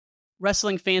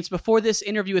Wrestling fans, before this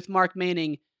interview with Mark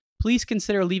Manning, please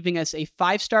consider leaving us a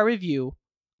 5-star review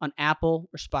on Apple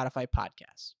or Spotify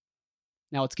podcasts.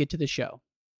 Now let's get to the show.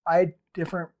 I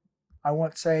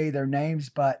won't say their names,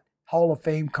 but Hall of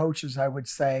Fame coaches, I would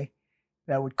say,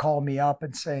 that would call me up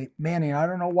and say, Manning, I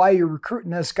don't know why you're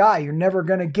recruiting this guy. You're never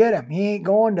going to get him. He ain't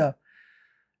going to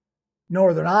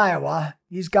Northern Iowa.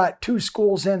 He's got 2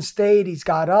 schools in state. He's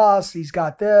got us. He's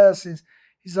got this.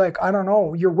 He's like, I don't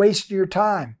know. You're wasting your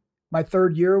time. My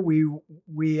 3rd year,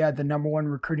 we had the number 1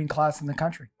 recruiting class in the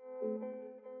country.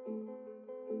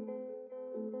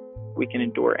 We can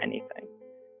endure anything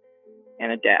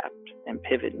and adapt and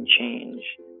pivot and change.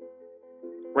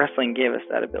 Wrestling gave us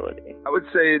that ability. I would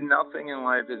say nothing in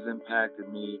life has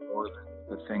impacted me more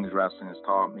than the things wrestling has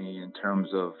taught me in terms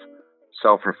of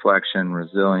self-reflection,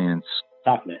 resilience.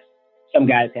 Toughness. Some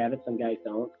guys have it, some guys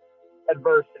don't.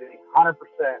 Adversity, 100%.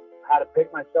 How to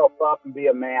pick myself up and be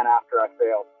a man after I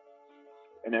failed.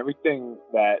 And everything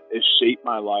that has shaped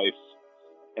my life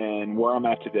and where I'm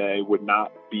at today would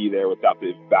not be there without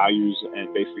the values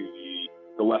and basically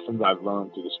the lessons I've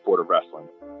learned through the sport of wrestling.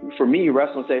 For me,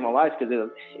 wrestling saved my life because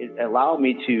it allowed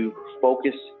me to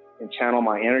focus and channel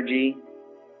my energy.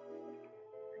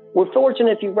 We're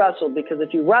fortunate if you wrestled, because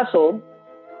if you wrestled,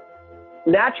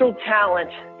 natural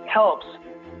talent helps,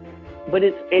 but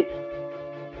it's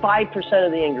 5%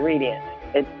 of the ingredient.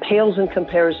 It pales in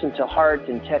comparison to heart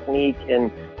and technique and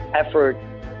effort.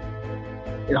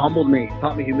 It humbled me,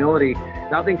 taught me humility.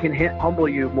 Nothing can humble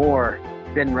you more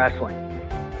than wrestling.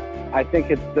 I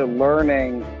think it's the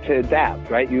learning to adapt,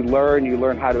 right? You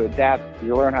learn how to adapt,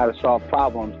 you learn how to solve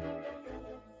problems.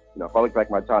 You know, if I look back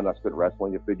at my time I spent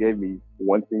wrestling, if they gave me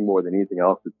one thing more than anything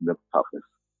else, it's mental toughness.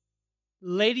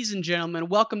 Ladies and gentlemen,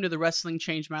 welcome to the Wrestling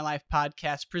Changed My Life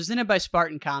podcast presented by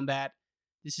Spartan Combat.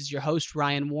 This is your host,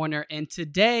 Ryan Warner, and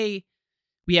today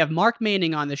we have Mark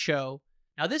Manning on the show.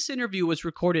 Now, this interview was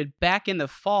recorded back in the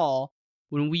fall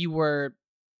when we were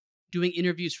doing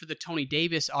interviews for the Tony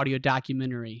Davis audio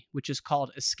documentary, which is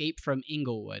called Escape from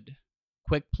Inglewood.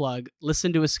 Quick plug,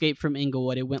 listen to Escape from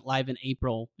Inglewood. It went live in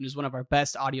April and is one of our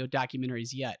best audio documentaries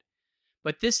yet.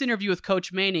 But this interview with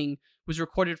Coach Manning was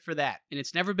recorded for that, and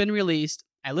it's never been released.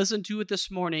 I listened to it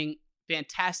this morning.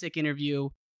 Fantastic interview.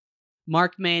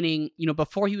 Mark Manning,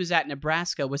 before he was at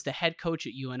Nebraska, was the head coach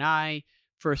at UNI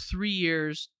for 3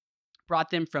 years,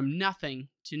 brought them from nothing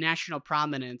to national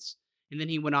prominence, and then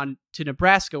he went on to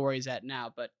Nebraska where he's at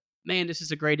now. But man, this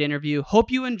is a great interview. Hope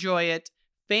you enjoy it.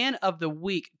 Fan of the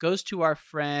week goes to our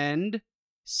friend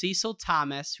Cecil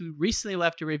Thomas, who recently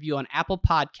left a review on Apple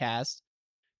Podcasts.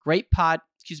 Great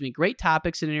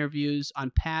topics and interviews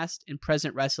on past and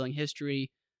present wrestling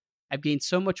history. I've gained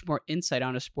so much more insight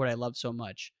on a sport I love so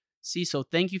much. Cecil,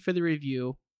 thank you for the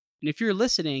review. And if you're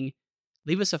listening,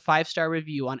 leave us a 5-star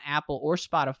review on Apple or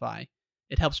Spotify.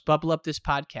 It helps bubble up this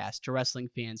podcast to wrestling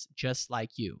fans just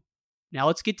like you. Now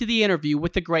let's get to the interview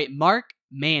with the great Mark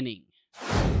Manning.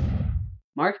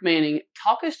 Mark Manning,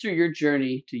 talk us through your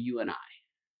journey to UNI.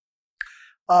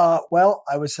 Well,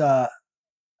 I was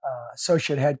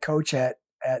associate head coach at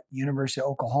University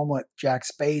of Oklahoma at Jack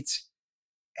Spates,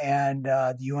 and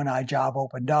the UNI job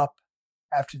opened up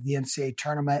after the NCAA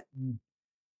tournament,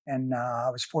 and I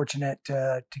was fortunate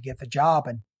to get the job.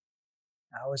 And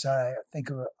I think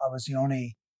I was the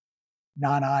only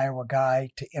non-Iowa guy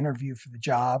to interview for the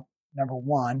job, number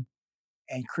one.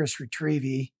 And Chris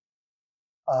Retrieve,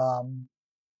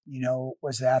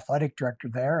 was the athletic director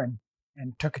there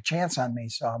and took a chance on me.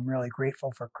 So I'm really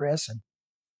grateful for Chris.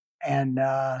 And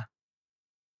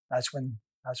that's when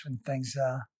things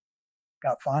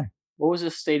got fun. What was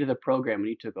the state of the program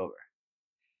when you took over?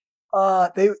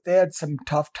 They had some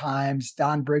tough times.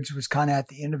 Don Briggs was kind of at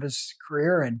the end of his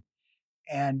career,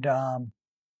 and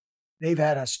they've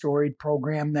had a storied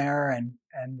program there.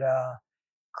 And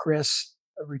Chris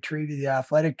Retrieve, the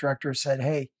athletic director, said,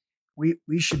 "Hey,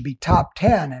 we should be top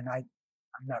 10." And I'm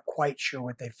not quite sure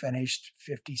what they finished,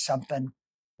 50 something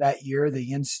that year.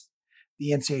 The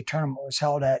NCAA tournament was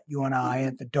held at UNI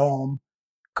at the Dome.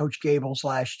 Coach Gables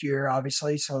last year,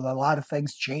 obviously. So a lot of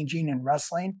things changing in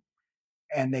wrestling.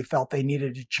 And they felt they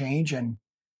needed to change, and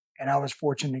I was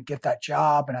fortunate to get that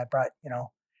job. And I brought,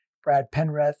 Brad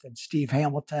Penrith and Steve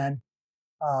Hamilton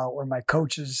were my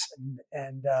coaches,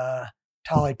 and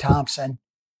Tolly Thompson.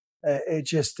 It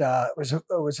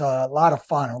was a lot of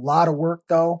fun, a lot of work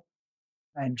though,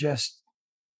 and just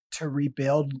to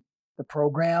rebuild the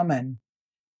program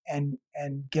and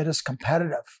get us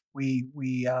competitive. We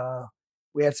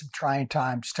had some trying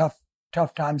times, tough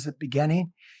times at the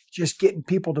beginning. Just getting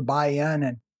people to buy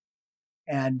in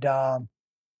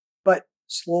but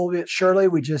slowly but surely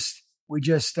we just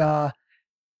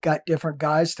got different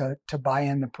guys to buy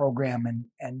in the program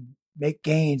and make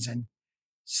gains and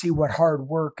see what hard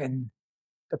work and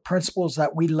the principles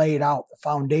that we laid out, the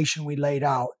foundation we laid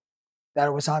out, that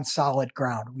it was on solid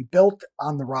ground. We built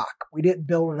on the rock. We didn't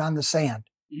build it on the sand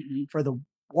for the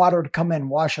water to come in and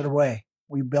wash it away.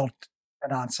 We built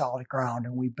it on solid ground,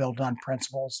 and we built on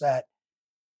principles that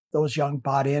those young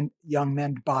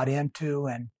men bought into.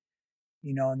 And,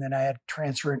 and then I had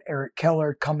transfer and Eric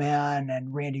Keller come in,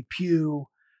 and Randy Pugh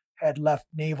had left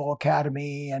Naval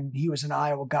Academy, and he was an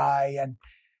Iowa guy, and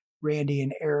Randy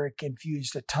and Eric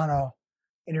infused a ton of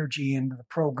energy into the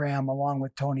program along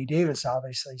with Tony Davis,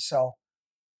 obviously. So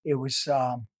it was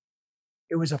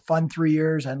a fun 3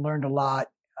 years. I learned a lot,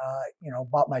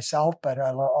 about myself, but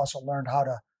I also learned how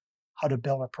to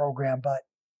build a program. But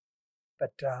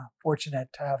fortunate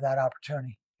to have that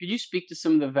opportunity. Could you speak to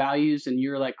some of the values and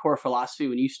your core philosophy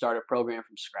when you start a program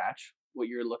from scratch? What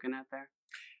you're looking at there?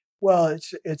 Well,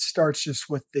 it starts just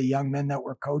with the young men that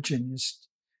we're coaching. Just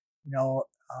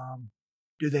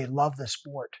do they love the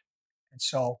sport? And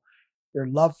so their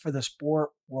love for the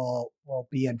sport will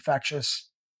be infectious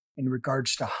in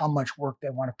regards to how much work they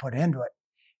want to put into it.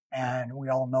 And we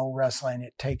all know wrestling,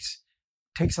 it takes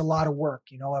a lot of work.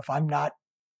 If I'm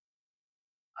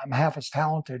half as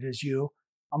talented as you,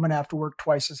 I'm going to have to work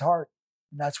twice as hard.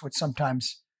 And that's what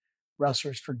sometimes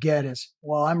wrestlers forget is,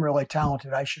 well, I'm really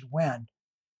talented, I should win.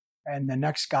 And the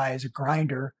next guy is a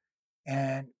grinder,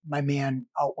 and my man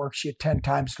outworks you 10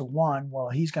 times to 1. Well,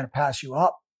 he's going to pass you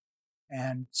up.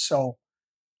 And so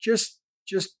just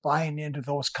buying into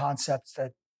those concepts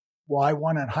that, well, I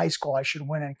won in high school, I should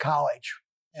win in college.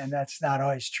 And that's not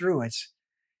always true. It's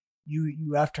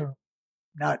you have to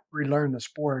not relearn the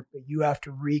sport, but you have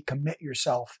to recommit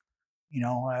yourself.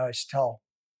 I always tell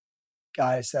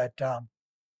guys that,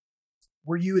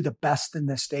 were you the best in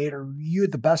the state, or were you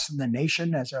the best in the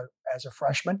nation as a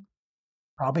freshman?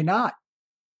 Probably not.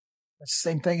 It's the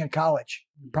same thing in college.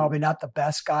 You're probably not the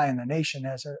best guy in the nation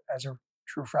as a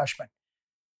true freshman.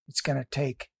 It's going to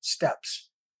take steps,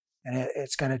 and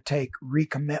it's going to take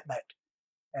recommitment,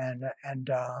 and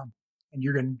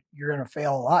you're going to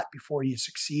fail a lot before you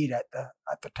succeed at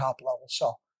the top level.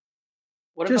 So,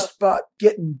 about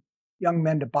getting young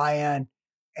men to buy in,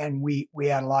 and we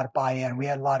had a lot of buy-in. We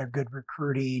had a lot of good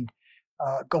recruiting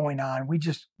going on.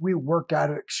 We worked at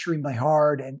it extremely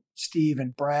hard, and Steve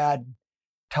and Brad,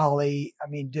 Tully,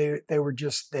 they were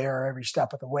just there every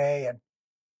step of the way, and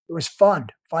it was fun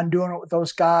doing it with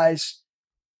those guys.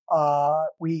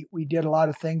 We did a lot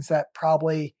of things that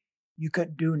probably you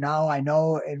couldn't do now. I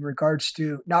know in regards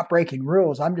to not breaking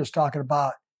rules. I'm just talking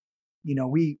about,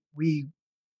 we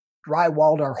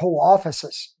drywalled our whole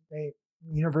offices. The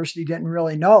university didn't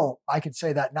really know. I could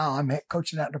say that now. I'm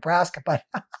coaching at Nebraska, but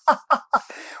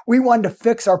we wanted to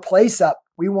fix our place up.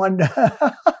 We wanted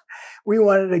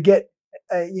to get,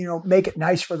 make it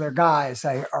nice for their guys.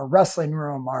 Our wrestling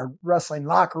room, our wrestling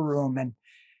locker room. And,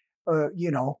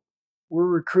 we're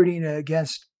recruiting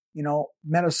against,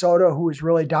 Minnesota, who was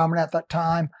really dominant at that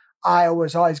time. Iowa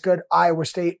was always good. Iowa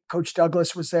State, Coach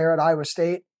Douglas was there at Iowa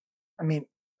State. Are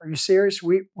you serious?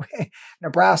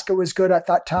 Nebraska was good at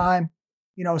that time.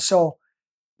 So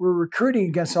we're recruiting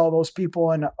against all those people,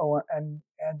 and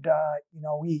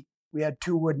we had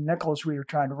 2 wooden nickels we were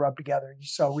trying to rub together.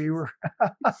 So we were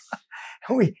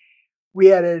we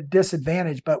had a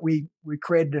disadvantage, but we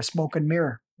created a smoke and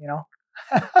mirror.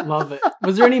 Love it.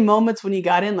 Was there any moments when you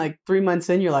got in, 3 months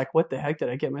in, you're like, what the heck did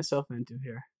I get myself into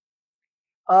here?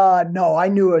 No, I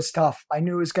knew it was tough. I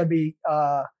knew it was going to be.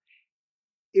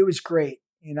 It was great.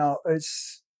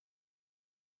 It's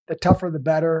the tougher the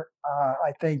better.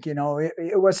 I think, it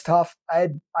was tough. I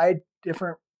had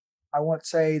different, I won't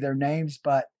say their names,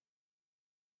 but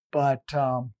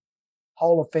Hall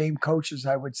of Fame coaches,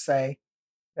 I would say,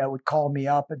 that would call me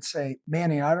up and say,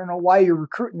 Manny, I don't know why you're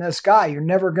recruiting this guy. You're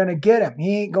never going to get him.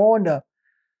 He ain't going to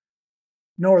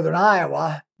Northern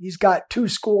Iowa. He's got 2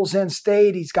 schools in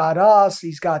state. He's got us.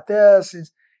 He's got this.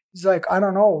 He's like, I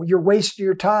don't know. You're wasting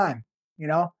your time,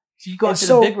 So you go after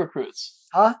the big recruits.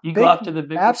 Huh? You go after the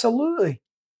big Absolutely.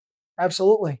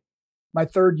 Absolutely. My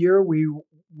 3rd year,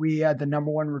 we had the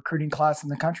number 1 recruiting class in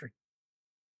the country.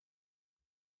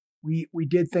 We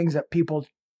did things that people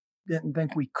didn't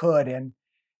think we could.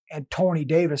 And Tony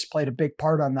Davis played a big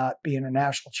part on that, being a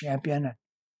national champion. And,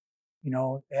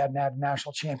 they hadn't had a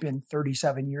national champion in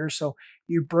 37 years. So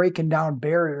you're breaking down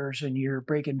barriers, and you're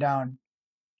breaking down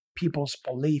people's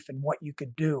belief in what you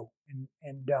could do.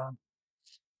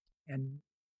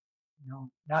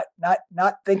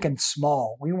 Not thinking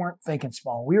small. We weren't thinking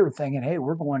small. We were thinking, hey,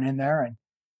 we're going in there and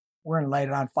we're going to light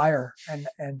it on fire. And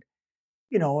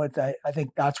I think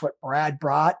that's what Brad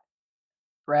brought.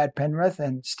 Brad Penrith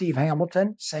and Steve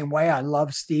Hamilton. Same way. I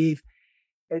love Steve.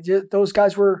 Those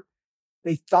guys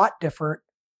they thought different,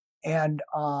 and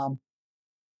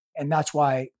that's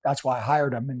why I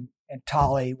hired them. And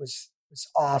Tolly was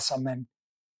awesome and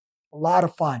a lot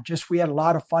of fun. We had a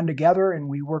lot of fun together, and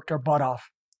we worked our butt off.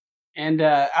 And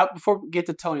before we get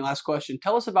to Tony, last question.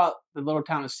 Tell us about the little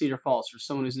town of Cedar Falls for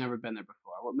someone who's never been there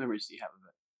before. What memories do you have of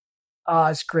it?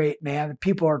 It's great, man. The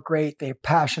people are great. They're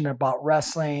passionate about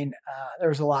wrestling.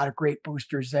 There's a lot of great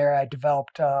boosters there. I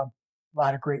developed a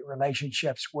lot of great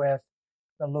relationships with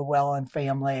the Llewellyn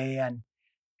family and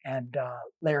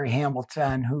Larry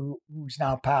Hamilton, who's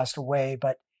now passed away.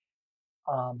 But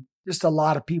just a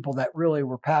lot of people that really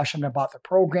were passionate about the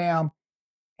program,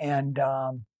 and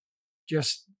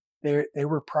just they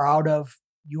were proud of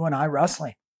UNI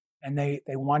wrestling, and they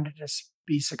wanted to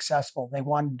be successful. They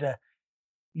wanted to,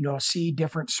 see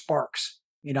different sparks,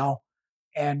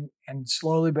 and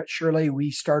slowly but surely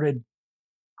we started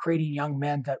creating young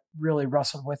men that really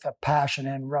wrestled with a passion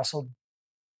and wrestled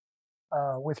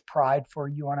with pride for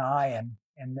UNI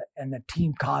and the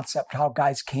team concept, how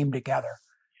guys came together.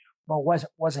 Well, it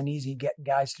wasn't easy getting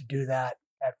guys to do that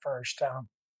at first.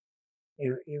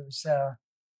 It was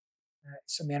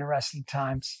some interesting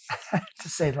times, to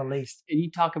say the least. And you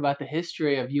talk about the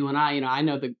history of UNI. I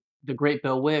know the great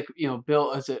Bill Wick.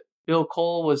 Bill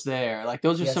Cole was there. Like,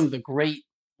 those are some of the great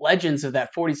legends of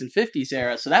that 40s and 50s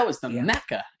era. So that was the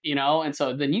Mecca, And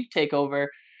so then you take over.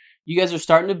 You guys are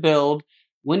starting to build.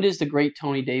 When does the great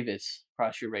Tony Davis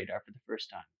cross your radar for the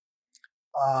first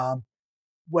time?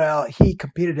 Well, he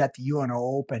competed at the UNO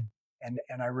Open, and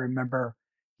I remember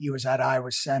he was at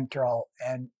Iowa Central,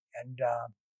 and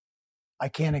I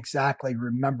can't exactly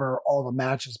remember all the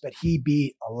matches, but he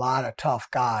beat a lot of tough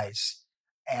guys,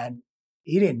 and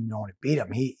he didn't know to beat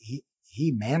him.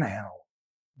 He manhandled.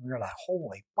 We were like,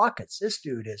 holy buckets, this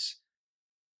dude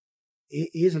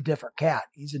he's a different cat.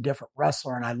 He's a different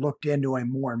wrestler, and I looked into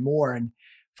him more and more and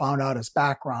found out his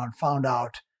background, found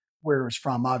out where he was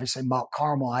from. Obviously, Mount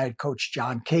Carmel. I had coached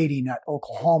John Kading at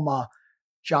Oklahoma.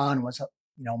 John was a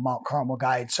Mount Carmel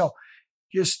guy, and so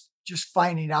just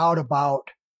finding out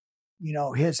about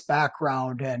his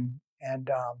background and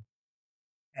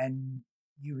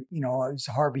it was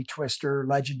Harvey Twister,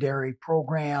 legendary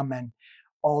program, and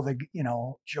all the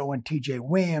Joe and TJ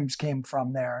Williams came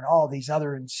from there, and all these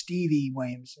other, and Stevie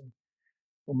Williams, and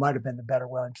who might have been the better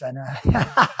Williams. I know.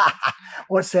 I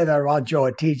won't say that around Joe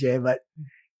and TJ, but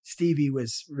Stevie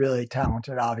was really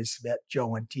talented. Obviously, that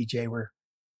Joe and TJ were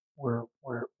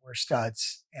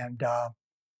studs, and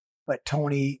but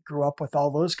Tony grew up with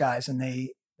all those guys, and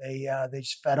they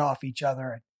just fed off each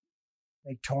other.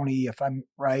 And Tony, if I'm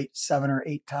right, 7 or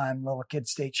 8 time little kid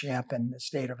state champ in the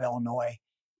state of Illinois,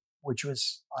 which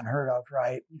was unheard of,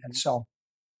 right? Mm-hmm. And so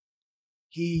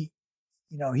he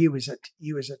was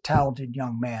a talented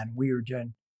young man. We were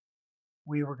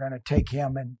going to take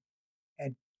him and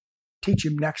teach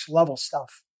him next level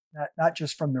stuff, not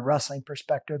just from the wrestling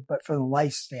perspective, but from the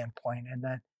life standpoint. And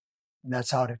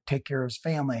that's how to take care of his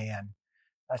family, and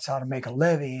that's how to make a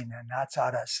living, and that's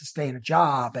how to sustain a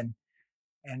job and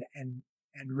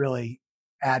really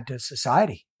add to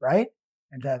society, right?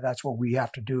 And that's what we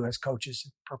have to do as coaches,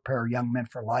 prepare young men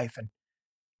for life. And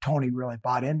Tony really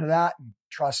bought into that and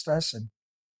trust us, and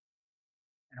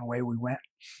away we went.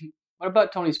 What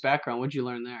about Tony's background? What did you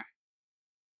learn there?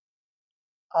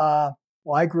 Well,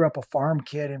 I grew up a farm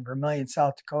kid in Vermillion,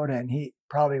 South Dakota, and he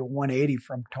probably 180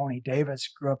 from Tony Davis.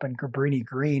 Grew up in Cabrini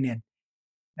Green, and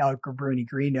now Cabrini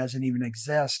Green doesn't even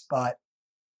exist, but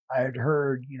I had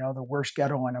heard, the worst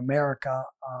ghetto in America.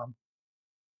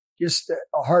 Just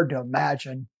hard to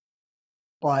imagine,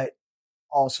 but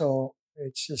also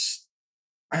it's just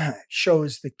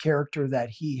shows the character that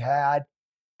he had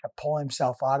to pull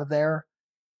himself out of there.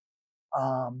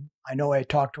 I know I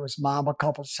talked to his mom a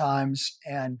couple of times,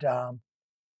 and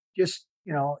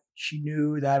she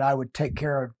knew that I would take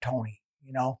care of Tony.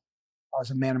 I was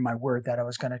a man of my word that I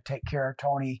was going to take care of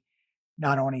Tony,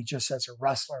 not only just as a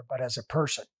wrestler, but as a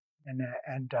person.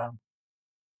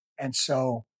 And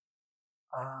so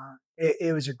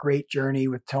it was a great journey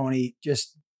with Tony,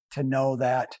 just to know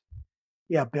that,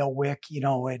 Bill Wick,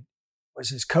 it was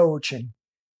his coach and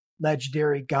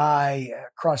legendary guy,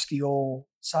 crusty old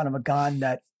son of a gun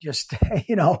that just,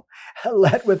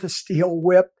 led with a steel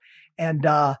whip. And,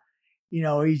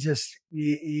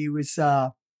 he was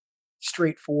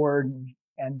straightforward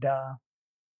and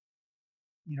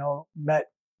met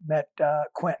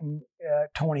Quentin,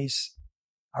 Tony's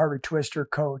Harvey Twister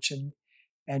coach, and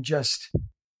just,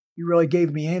 he really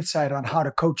gave me insight on how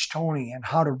to coach Tony and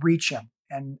how to reach him.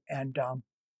 And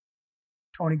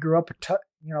Tony grew up a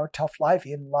tough life.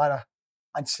 He had a lot of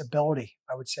on stability,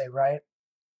 I would say, right?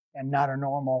 And not a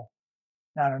normal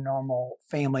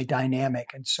family dynamic.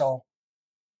 And so,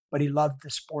 but he loved the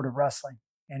sport of wrestling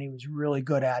and he was really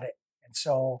good at it. And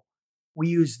so we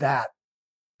used that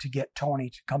to get Tony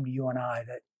to come to UNI,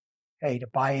 that, hey, to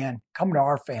buy in, come to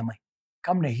our family,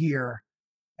 come to here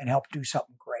and help do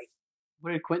something great.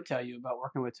 What did Quint tell you about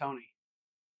working with Tony?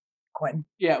 Quentin?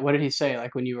 Yeah, what did he say?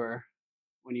 Like when you were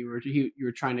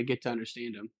trying to get to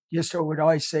understand him? Just so would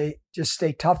always say, just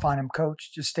stay tough on him,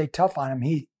 coach. Just stay tough on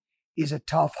him. He's a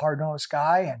tough, hard-nosed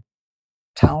guy and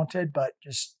talented, but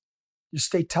just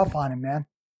stay tough on him, man.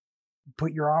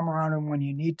 Put your arm around him when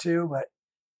you need to,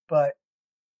 but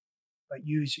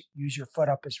use your foot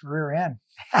up his rear end.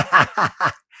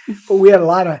 But we had a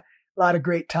lot of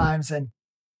great times, and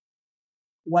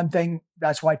one thing,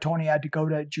 that's why Tony had to go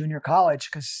to junior college,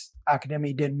 because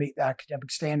academy didn't meet the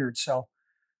academic standards. So,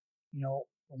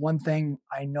 one thing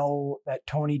I know that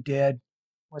Tony did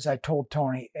was I told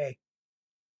Tony, hey,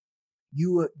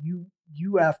 you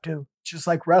have to, just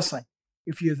like wrestling,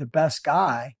 if you're the best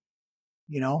guy,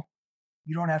 you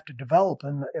don't have to develop.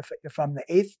 And if I'm the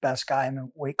 8th best guy in the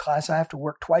weight class, I have to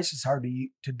work twice as hard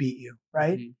to beat you,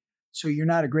 right? Mm-hmm. So you're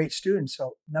not a great student.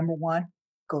 So number one,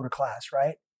 go to class,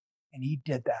 right? And he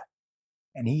did that.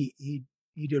 And he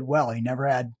did well. He never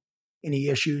had any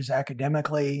issues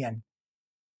academically. And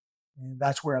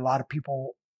that's where a lot of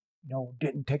people,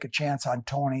 didn't take a chance on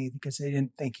Tony because they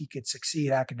didn't think he could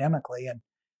succeed academically.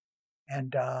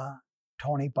 And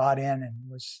Tony bought in and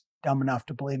was dumb enough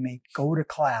to believe me, go to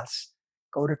class.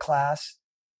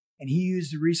 And he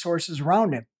used the resources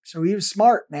around him. So he was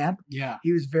smart, man. Yeah.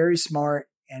 He was very smart,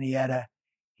 and he had a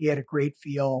great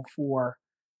feel for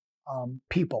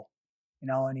people,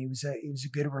 and he was a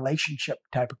good relationship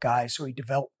type of guy. So he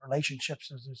developed relationships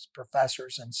with his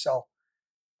professors. And so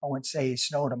I wouldn't say he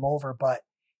snowed them over, but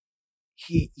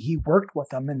he worked with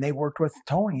them, and they worked with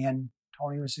Tony, and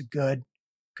Tony was a good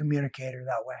communicator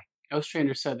that way. Ghost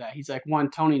Trainer said that. He's like,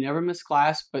 1, Tony never missed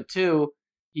class, but 2,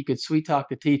 he could sweet talk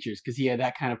the teachers because he had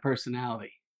that kind of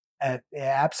personality. Yeah,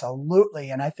 absolutely.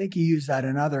 And I think he used that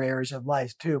in other areas of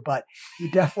life too, but he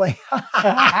definitely,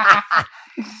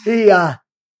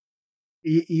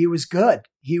 he was good.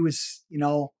 He was,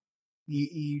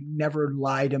 he never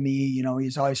lied to me. He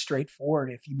was always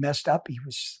straightforward. If he messed up, he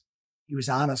was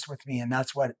honest with me. And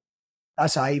that's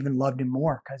how I even loved him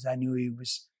more, because I knew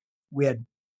we had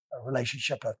a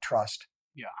relationship of trust.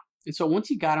 Yeah. And so once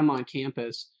you got him on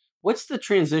campus, what's the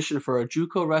transition for a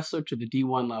JUCO wrestler to the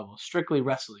D1 level, strictly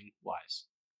wrestling wise?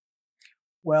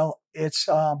 Well, it's,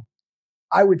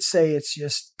 I would say it's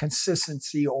just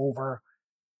consistency over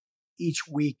each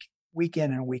week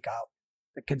in and week out.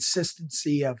 The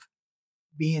consistency of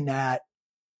being at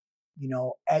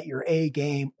your A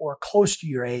game or close to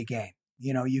your A game.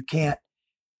 You can't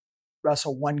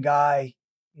wrestle one guy,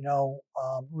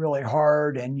 really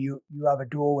hard, and you have a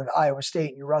duel with Iowa State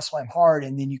and you wrestle him hard,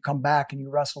 and then you come back and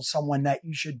you wrestle someone that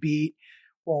you should beat.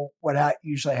 Well, what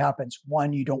usually happens,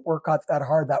 one, you don't work out that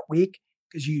hard that week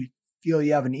because you feel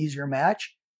you have an easier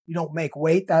match. You don't make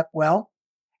weight that well.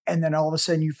 And then all of a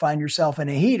sudden you find yourself in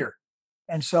a heater.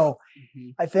 And so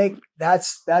I think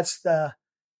that's the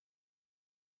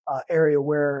area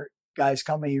where guys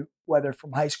come to you, whether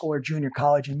from high school or junior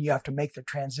college, and you have to make the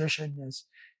transition. Is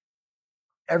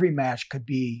every match could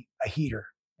be a heater.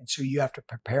 And so you have to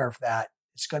prepare for that.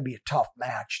 It's going to be a tough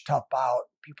match, tough bout.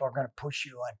 People are going to push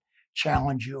you and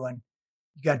challenge you, and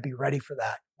you got to be ready for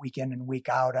that week in and week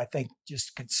out. I think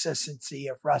just consistency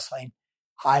of wrestling,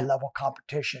 high level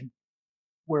competition,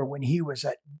 where when he was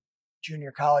at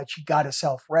junior college, he got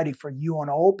himself ready for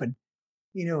UNO Open.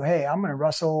 He knew, hey, I'm going to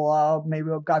wrestle maybe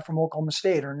a guy from Oklahoma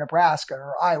State or Nebraska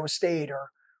or Iowa State or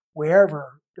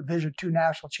wherever, Division II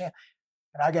national champ,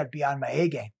 and I got to be on my A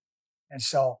game. And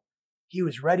so he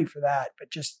was ready for that,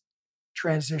 but just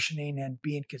transitioning and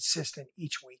being consistent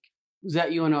each week. Was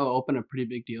that UNO Open a pretty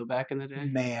big deal back in the day?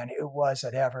 Man, it was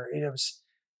It was,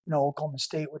 Oklahoma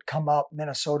State would come up,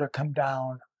 Minnesota come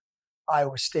down,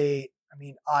 Iowa State.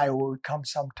 Iowa would come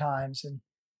sometimes, and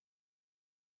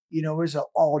it was an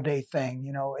all-day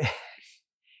thing.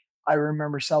 I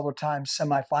remember several times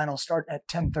semifinals starting at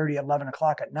 10:30, 11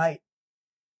 o'clock at night.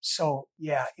 So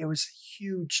yeah, it was a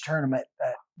huge tournament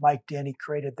that Mike Denny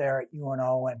created there at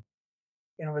UNO, and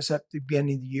it was at the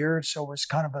beginning of the year, so it was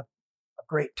kind of a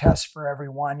great test for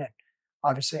everyone. And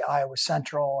obviously Iowa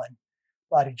Central and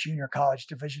a lot of junior college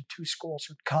Division II schools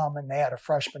would come, and they had a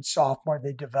freshman, sophomore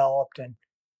they developed, and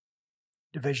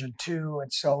Division II,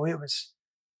 and so it was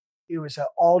an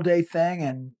all-day thing,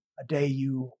 and a day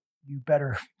you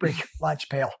better bring your lunch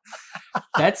pail.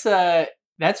 That's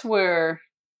where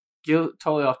Gil,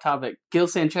 totally off topic, Gil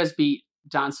Sanchez beat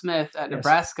John Smith at Yes.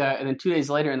 Nebraska, and then 2 days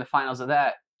later in the finals of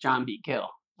that, John beat Gill,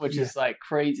 which is like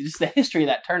crazy. Just the history of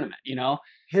that tournament, you know?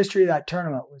 History of that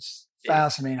tournament was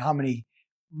fascinating. How many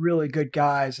really good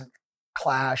guys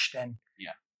clashed, and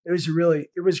it was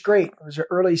great. It was an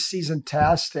early season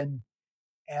test, and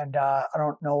I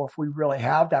don't know if we really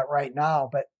have that right now,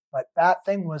 but that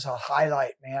thing was a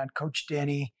highlight, man. Coach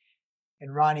Denny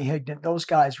and Ronnie Higdon, those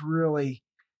guys really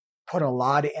put a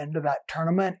lot into that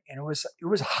tournament, and it was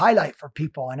a highlight for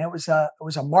people, and it was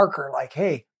a marker like,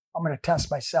 hey, I'm going to test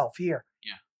myself here.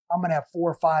 Yeah, I'm going to have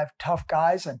 4 or 5 tough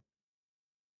guys and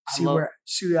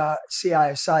see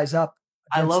I size up.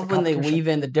 I love when they weave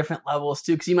in the different levels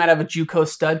too, because you might have a JUCO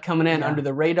stud coming in under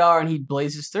the radar, and he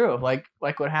blazes through like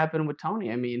what happened with Tony.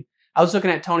 I mean, I was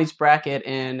looking at Tony's bracket,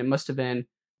 and it must have been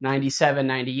 97,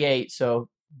 98, so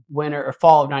winter or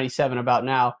fall of 97 about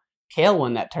now. Kale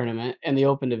won that tournament in the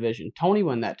Open Division. Tony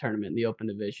won that tournament in the Open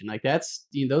Division. Like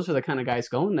those are the kind of guys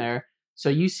going there. So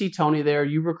you see Tony there,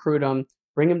 you recruit him,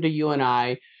 bring him to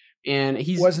UNI, and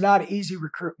was not easy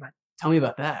recruitment. Tell me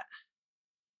about that.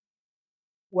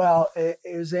 Well, it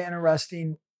was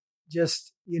interesting.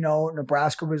 Just,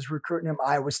 Nebraska was recruiting him.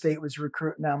 Iowa State was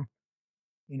recruiting him.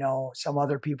 Some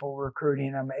other people were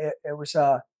recruiting him. It was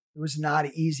not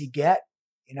an easy get,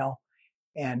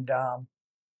 and,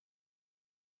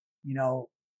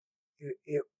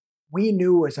 we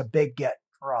knew it was a big get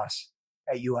for us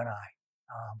at UNI.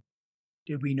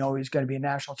 Did we know he was going to be a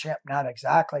national champ? Not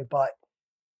exactly, but,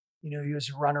 he was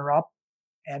a runner-up.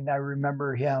 And I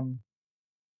remember him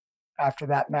after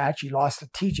that match, he lost to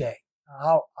TJ.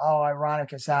 How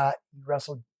ironic is that? He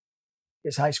wrestled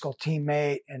his high school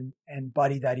teammate and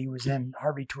buddy that he was in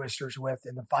Harvey Twisters with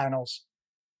in the finals.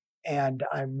 And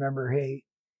I remember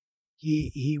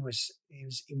he was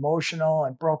emotional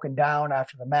and broken down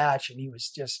after the match, and he was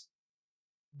just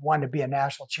wanted to be a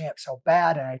national champ so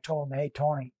bad. And I told him, hey,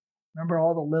 Tony, remember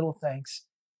all the little things?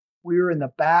 We were in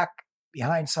the back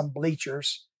behind some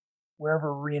bleachers,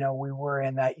 wherever arena we were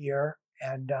in that year.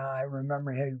 And I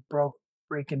remember him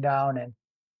breaking down, and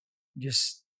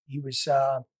just he was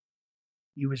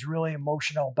really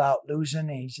emotional about losing.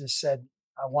 And he just said,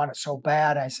 I want it so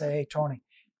bad. I said, hey, Tony,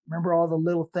 remember all the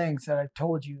little things that I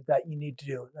told you that you need to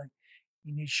do. Like,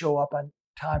 you need to show up on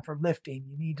time for lifting.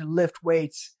 You need to lift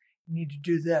weights. You need to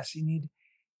do this.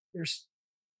 There's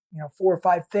 4 or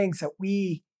 5 things that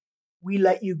we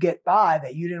let you get by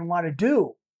that you didn't want to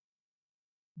do.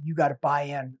 You got to buy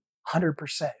in 100%.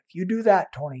 If you do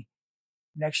that, Tony,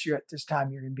 next year at this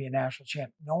time, you're going to be a national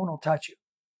champ. No one will touch you,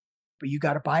 but you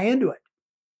got to buy into it.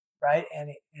 Right. And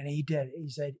he did. He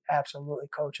said, absolutely,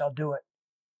 coach, I'll do it.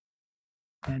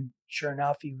 And sure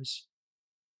enough, he was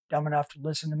dumb enough to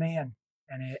listen to me, and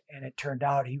it turned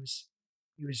out he was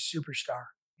a superstar.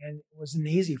 And it wasn't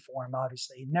easy for him,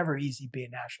 obviously. Never easy to be a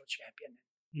national champion.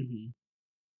 Mm-hmm.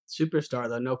 Superstar,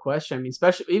 though, no question. I mean,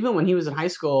 especially even when he was in high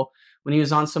school, when he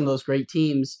was on some of those great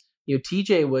teams,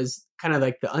 TJ was kind of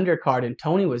like the undercard and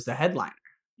Tony was the headliner,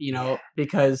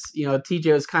 because,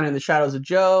 TJ was kind of in the shadows of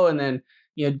Joe, and then,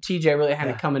 TJ really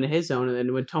had to come into his own. And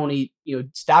then when Tony,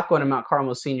 stopped going to Mount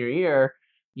Carmel senior year,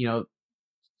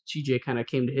 TJ kind of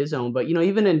came to his own. But,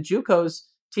 even in JUCOs,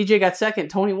 TJ got second,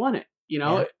 Tony won it.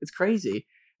 It's crazy.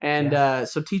 And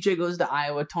so TJ goes to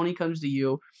Iowa, Tony comes to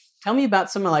you. Tell me about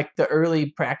some of like the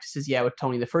early practices with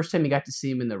Tony, the first time you got to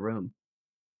see him in the room.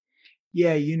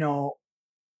 Yeah,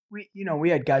 we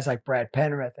had guys like Brad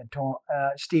Penrith and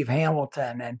Steve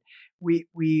Hamilton, and we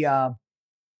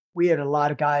had a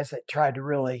lot of guys that tried to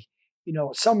really,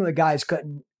 some of the guys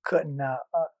couldn't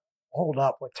hold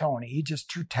up with Tony. He's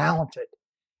just too talented.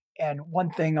 And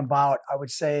one thing about, I would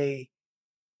say,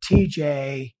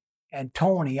 TJ and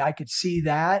Tony, I could see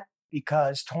that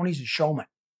because Tony's a showman.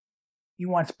 He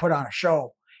wants to put on a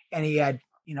show, and he had,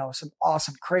 some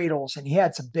awesome cradles, and he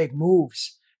had some big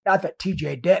moves. Not that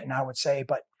TJ didn't, I would say,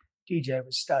 but TJ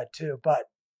was stud too. But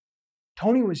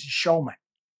Tony was a showman,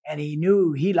 and he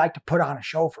knew he liked to put on a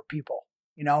show for people.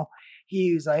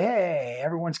 He was like, hey,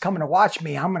 everyone's coming to watch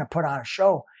me. I'm going to put on a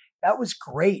show. That was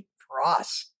great for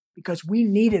us because we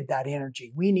needed that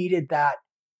energy. We needed that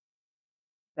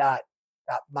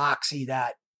moxie,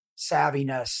 that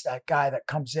savviness, that guy that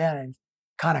comes in and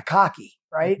kind of cocky,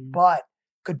 right? Mm-hmm. But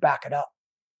could back it up.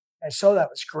 And so that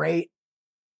was great.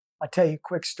 I'll tell you a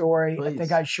quick story. Please. I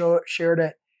think I shared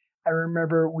it. I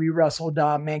remember we wrestled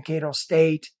Mankato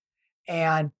State,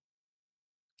 and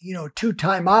 2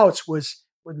 timeouts was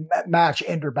match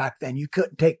ender back then. You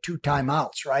couldn't take 2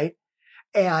 timeouts, right?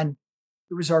 And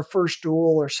it was our first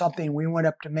duel or something. We went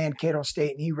up to Mankato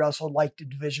State, and he wrestled like the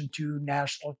Division II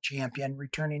national champion,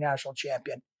 returning national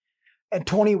champion. And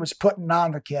Tony was putting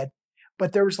on the kid,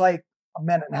 but there was like a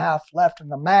minute and a half left in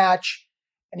the match,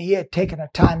 and he had taken a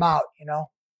timeout,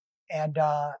 and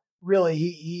really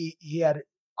he had an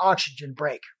oxygen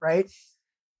break, right?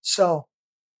 So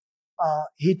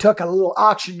he took a little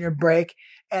oxygen break,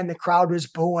 and the crowd was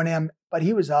booing him, but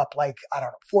he was up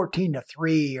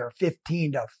 14-3 or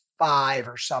 15-5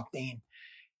 or something.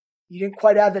 He didn't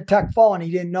quite have the tech fall, and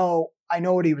he didn't know. I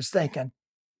know what he was thinking.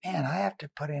 Man, I have to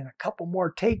put in a couple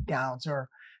more takedowns or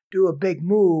do a big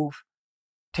move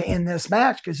to end this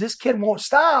match because this kid won't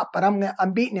stop, but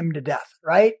I'm beating him to death,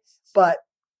 right? But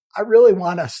I really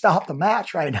want to stop the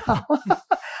match right now.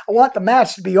 I want the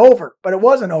match to be over, but it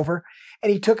wasn't over.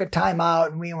 And he took a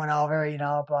timeout, and we went over,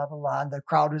 blah, blah, blah. And the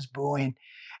crowd was booing.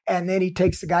 And then he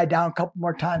takes the guy down a couple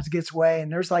more times, gets away,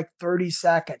 and there's 30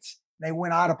 seconds. They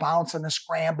went out of bounds on the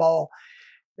scramble.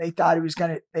 They thought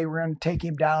they were going to take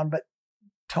him down, but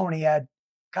Tony had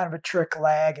kind of a trick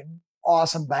leg and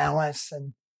awesome balance,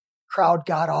 and crowd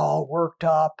got all worked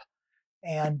up,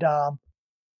 and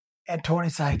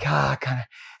Tony's like, kind of,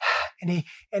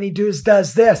 and he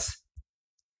does this.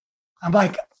 I'm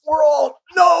like, we're all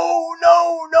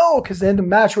no, because then the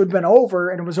match would have been over,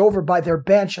 and it was over by their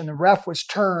bench, and the ref was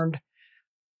turned.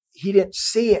 He didn't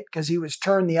see it because he was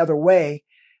turned the other way,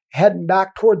 heading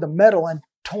back toward the middle, and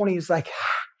Tony's like,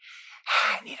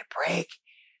 I need a break.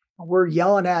 And we're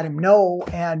yelling at him, no,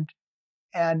 and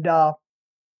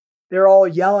they're all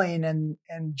yelling, and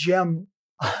Jim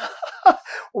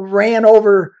ran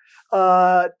over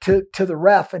to the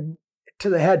ref and to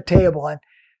the head table and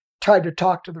tried to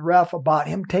talk to the ref about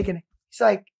him taking it.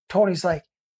 Tony's like,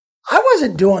 I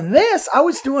wasn't doing this. I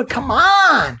was doing, come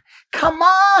on.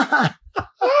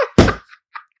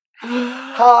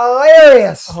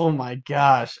 Hilarious. Oh my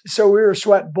gosh. So we were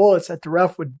sweating bullets that the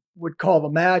ref would call the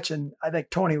match. And I think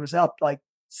Tony was up 17-6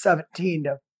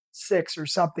 or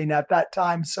something at that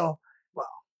time. So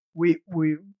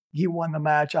he won the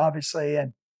match, obviously,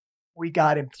 and we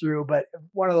got him through. But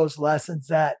one of those lessons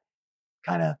that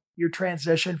kind of your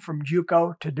transition from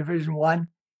JUCO to Division I,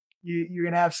 you're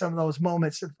going to have some of those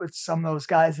moments with some of those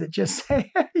guys that just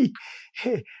say,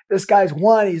 hey, this guy's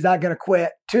 1, he's not going to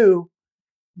quit. 2,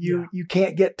 you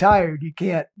can't get tired. You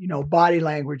can't, body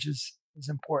language is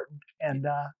important. And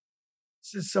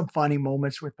just some funny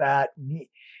moments with that. And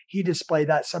he displayed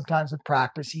that sometimes in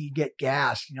practice. He'd get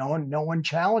gassed, and no one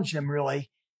challenged him really.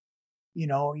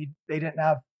 They didn't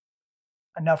have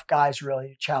enough guys really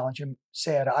to challenge him,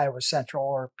 say at Iowa Central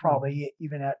or probably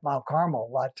even at Mount Carmel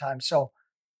a lot of times. So,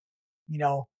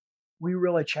 we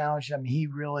really challenged him. He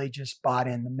really just bought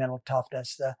in the mental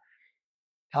toughness,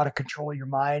 how to control your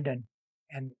mind and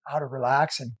how to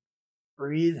relax and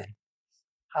breathe, and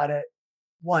how to,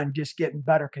 just get in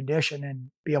better condition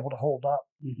and be able to hold up.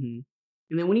 Mm-hmm.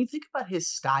 And then when you think about his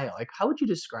style, how would you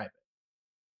describe it?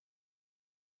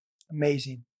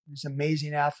 Amazing. He was an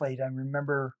amazing athlete. I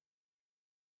remember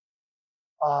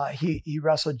he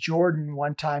wrestled Jordan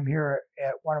one time here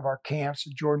at one of our camps.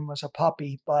 Jordan was a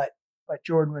puppy, but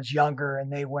Jordan was younger,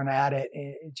 and they went at it.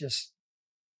 It just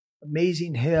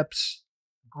amazing hips,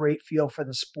 great feel for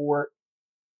the sport,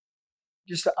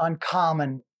 just an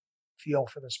uncommon feel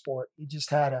for the sport. He just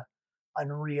had a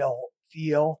unreal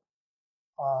feel.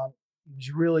 He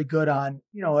was really good on,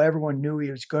 everyone knew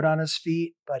he was good on his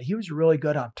feet, but he was really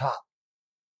good on top.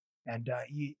 And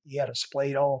he had a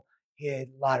spladle. He had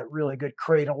a lot of really good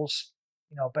cradles,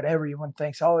 but everyone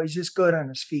thinks, oh, he's just good on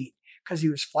his feet because he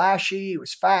was flashy, he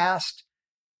was fast,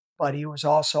 but he was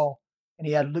also, and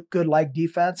he had good leg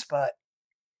defense, but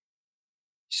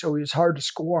so he was hard to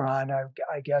score on,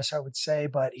 I guess I would say,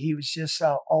 but he was just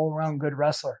an all-around good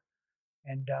wrestler.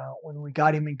 And when we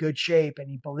got him in good shape, and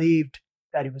he believed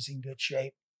that he was in good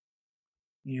shape,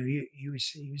 he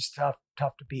was tough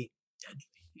to beat.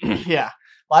 Yeah.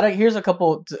 Here's a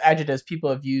couple adjectives people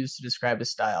have used to describe his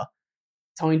style.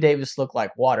 Tony Davis looked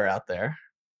like water out there.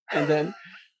 And then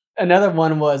another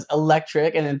one was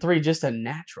electric. And then 3, just a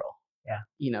natural. Yeah.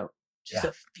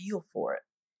 A feel for it.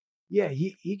 Yeah,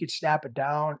 he could snap it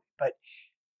down. But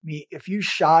if you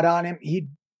shot on him, he'd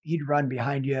run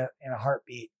behind you in a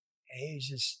heartbeat. And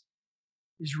he's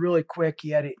really quick. He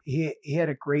had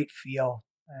a great feel.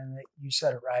 And you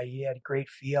said it right. He had a great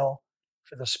feel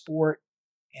for the sport.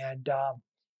 And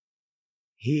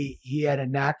he had a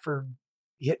knack for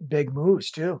hitting big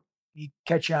moves too. He'd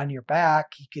catch you on your back.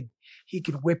 He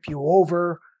could whip you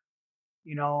over,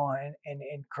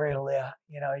 and cradle you.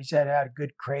 He had a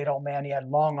good cradle, man. He had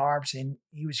long arms, and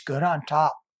he was good on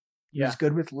top. He was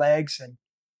good with legs. And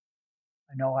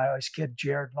I know I always kid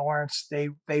Jared Lawrence. They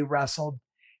wrestled.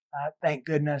 Thank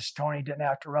goodness Tony didn't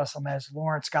have to wrestle him as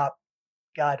Lawrence got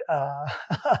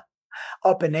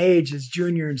up in age his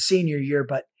junior and senior year,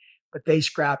 but but they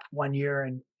scrapped one year,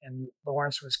 and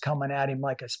Lawrence was coming at him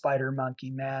like a spider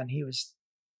monkey, man. He was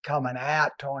coming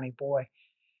at Tony, boy,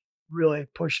 really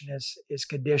pushing his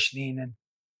conditioning. And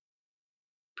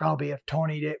probably if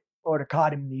Tony would have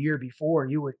caught him the year before,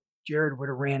 Jared would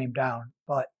have ran him down.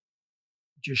 But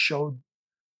just showed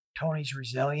Tony's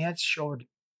resilience, showed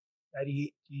that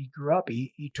he grew up.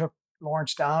 He took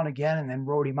Lawrence down again and then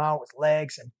rode him out with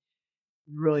legs, and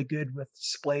really good with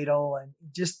Spladle, and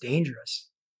just dangerous.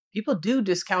 People do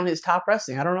discount his top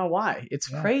wrestling. I don't know why. It's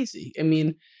crazy. I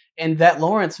mean, and that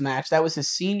Lawrence match, that was his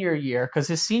senior year, because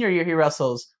his senior year he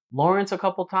wrestles Lawrence a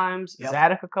couple times,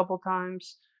 Zadok a couple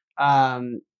times.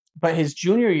 But his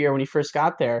junior year, when he first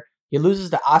got there, he loses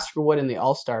to Oscar Wood in the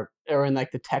All-Star, or in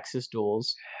like the Texas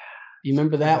duels. Do you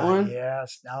remember that one?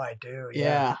 Yes, now I do.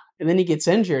 Yeah. And then he gets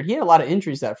injured. He had a lot of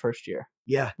injuries that first year.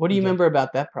 Yeah. What do you remember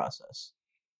about that process?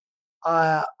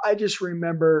 I just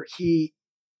remember he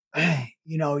would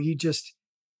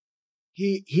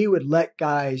let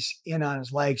guys in on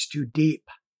his legs too deep,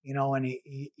 and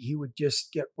he would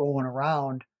just get rolling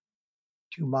around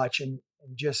too much, and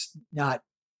just not,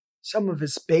 some of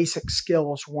his basic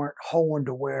skills weren't honed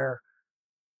to where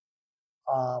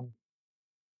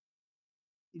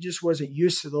he just wasn't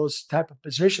used to those type of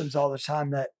positions all the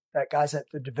time that guys at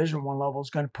the Division I level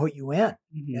is going to put you in,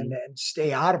 and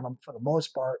stay out of them for the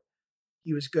most part.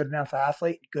 He was good enough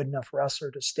athlete, good enough wrestler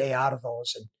to stay out of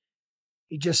those. And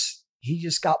he just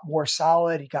got more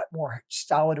solid. He got more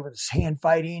solid with his hand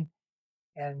fighting.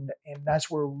 And that's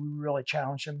where we really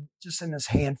challenged him, just in his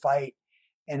hand fight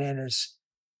and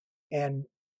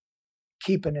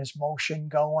keeping his motion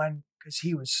going, because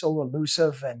he was so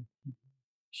elusive, and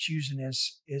using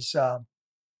his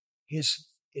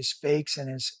fakes and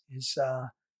his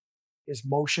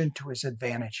motion to his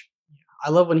advantage. I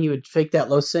love when he would fake that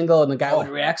low single and the guy would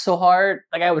react so hard.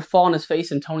 The guy would fall on his face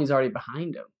and Tony's already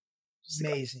behind him. Just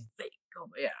amazing. Like,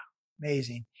 yeah.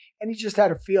 Amazing. And he just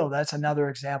had a feel. That's another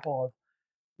example of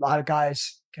a lot of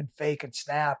guys can fake and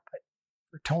snap, but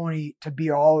for Tony to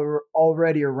be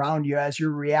already around you as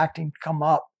you're reacting, come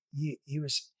up, he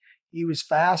was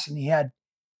fast, and he had,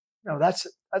 that's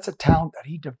a talent that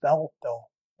he developed though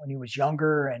when he was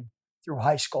younger and through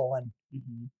high school, and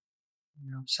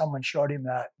someone showed him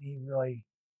that he really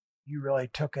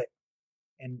took it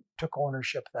and took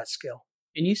ownership of that skill.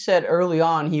 And you said early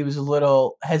on he was a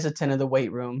little hesitant in the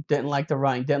weight room, didn't like the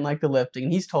running, didn't like the lifting.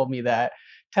 And he's told me that.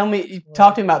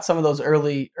 Talk to me about some of those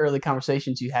early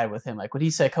conversations you had with him. Like, would he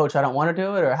say, "Coach, I don't want to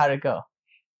do it," or how did it go?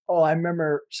 Oh, I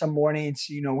remember some mornings,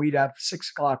 we'd have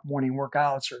 6:00 morning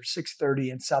workouts or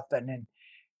 6:30 and something, and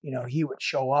he would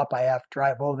show up. I have to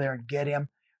drive over there and get him.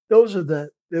 Those are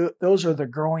the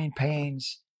growing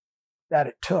pains that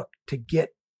it took to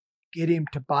get him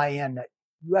to buy in. That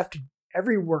you have to.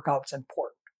 Every workout's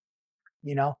important.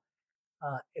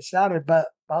 It's not about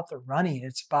the running.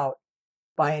 It's about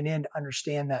buying in to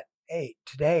understand that, hey,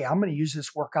 today I'm going to use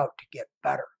this workout to get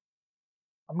better.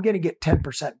 I'm going to get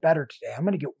 10% better today. I'm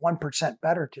going to get 1%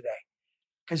 better today,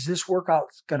 because this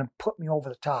workout's going to put me over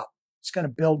the top. It's going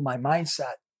to build my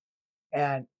mindset.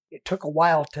 And it took a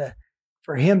while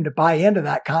for him to buy into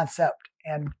that concept.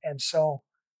 And so,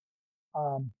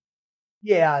 that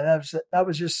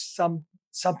was just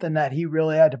something that he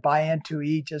really had to buy into.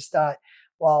 He just thought,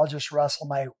 well, I'll just wrestle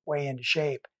my way into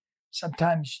shape.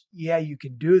 Sometimes, you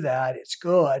can do that. It's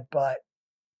good, but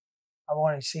I've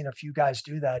only seen a few guys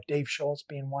do that, Dave Schultz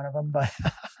being one of them. But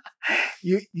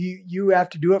you have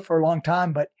to do it for a long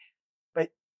time. But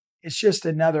it's just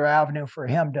another avenue for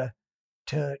him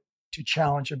to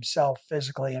challenge himself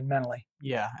physically and mentally.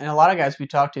 Yeah, and a lot of guys we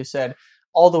talked to said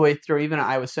all the way through, even at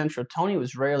Iowa Central, Tony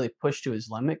was rarely pushed to his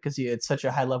limit because he had such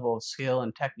a high level of skill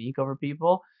and technique over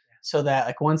people. So that,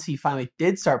 like, once he finally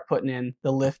did start putting in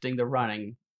the lifting, the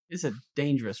running, he's a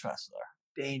dangerous wrestler.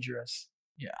 Dangerous.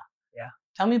 Yeah. Yeah.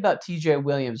 Tell me about TJ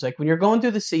Williams. Like, when you're going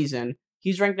through the season,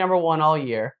 he's ranked number 1 all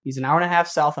year. He's an hour and a half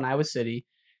south in Iowa City.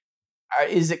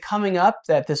 Is it coming up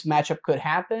that this matchup could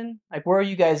happen? Like, where are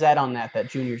you guys at on that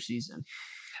junior season?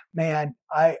 Man,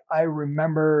 I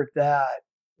remember that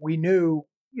we knew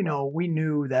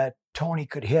that Tony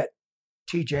could hit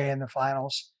TJ in the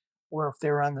finals, or if they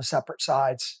were on the separate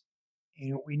sides,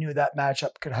 we knew that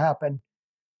matchup could happen.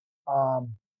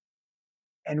 And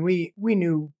we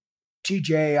knew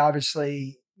TJ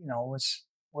obviously,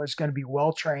 was going to be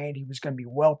well trained. He was going to be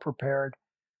well prepared,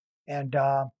 and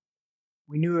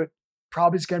we knew it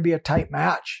probably is going to be a tight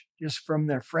match, just from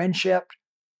their friendship,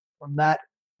 from that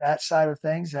side of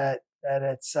things. That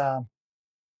it's going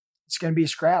to be a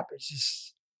scrap. It's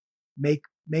just make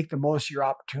the most of your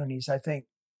opportunities. I think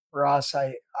for us,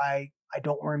 I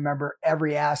don't remember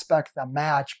every aspect of the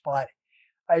match, but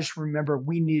I just remember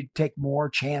we need to take more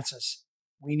chances.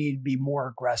 We need to be more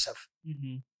aggressive.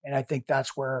 Mm-hmm. And I think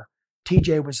that's where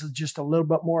TJ was just a little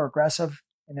bit more aggressive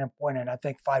and then winning, I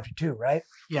think 5-2, right?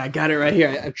 Yeah, I got it right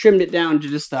here. I trimmed it down to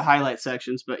just the highlight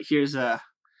sections, but here's I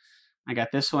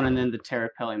got this one and then the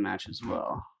Terrapelli match as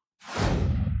well.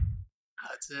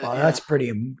 That's it. Wow, that's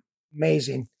pretty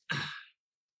amazing.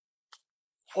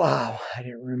 Wow, I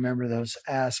didn't remember those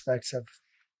aspects of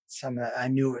some of that. I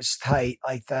knew it was tight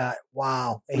like that.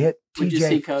 Wow, they hit What'd you TJ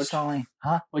see, Coach? Stalling.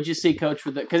 Huh? What'd you see, Coach?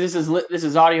 For the because this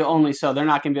is audio only, so they're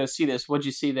not going to be able to see this. What'd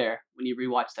you see there when you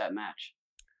rewatched that match?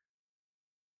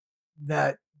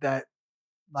 That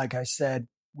like I said,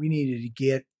 we needed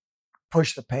to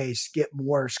push the pace, get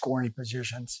more scoring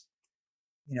positions.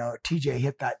 You know, TJ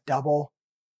hit that double.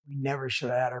 We never should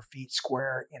have had our feet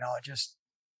square. You know, just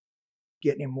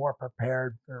getting him more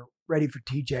prepared or ready for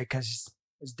TJ because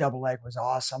his double leg was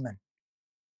awesome. And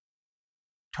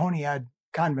Tony had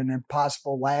kind of an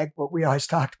impossible leg, but we always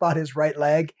talked about his right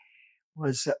leg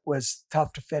was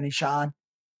tough to finish on.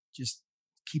 Just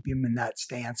keep him in that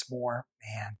stance more,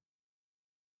 man.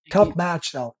 Tough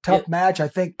match though. Tough match. I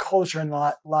think closer than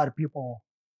a lot of people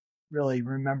really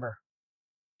remember.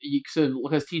 So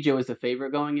because TJ was the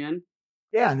favorite going in.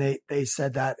 Yeah, and they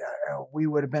said that we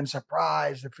would have been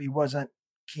surprised if he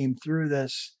came through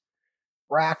this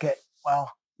bracket.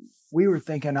 Well, we were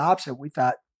thinking opposite. We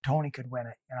thought Tony could win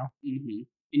it, you know? Mm-hmm.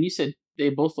 And you said they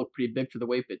both look pretty big for the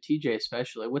weight, but TJ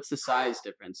especially. What's the size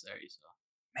difference there you saw?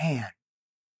 Man,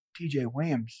 TJ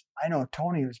Williams. I know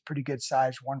Tony was pretty good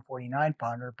size, 149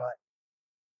 pounder, but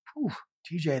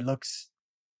TJ looks,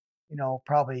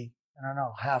 probably, I don't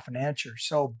know, half an inch or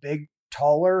so big,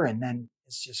 taller, and then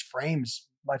it's just frames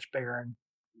much bigger, and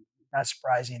not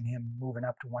surprising him moving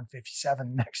up to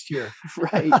 157 next year.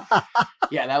 Right.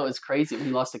 Yeah, that was crazy. He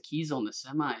lost to Kiesel in the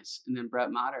semis, and then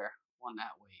Brett Matter won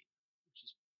that weight.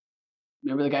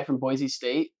 Remember the guy from Boise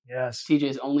State? Yes.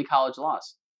 TJ's only college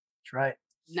loss. That's right.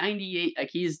 98. Like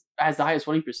he has the highest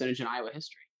winning percentage in Iowa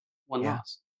history. One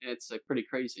loss. It's like pretty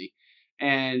crazy.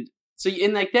 And so,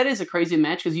 that is a crazy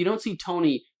match because you don't see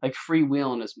Tony like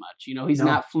freewheeling as much. He's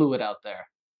not fluid out there.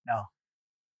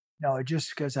 No, just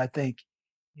because I think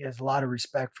he has a lot of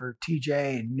respect for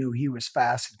TJ and knew he was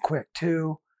fast and quick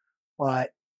too. But,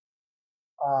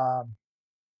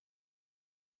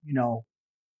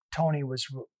 Tony was,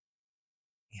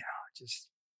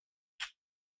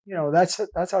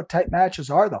 that's how tight matches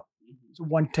are though. It's a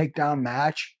one takedown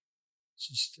match. It's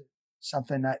just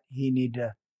something that he need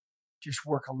to just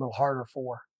work a little harder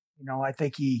for. I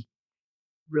think he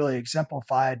really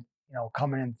exemplified,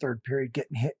 coming in third period,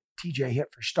 getting TJ hit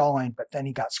for stalling, but then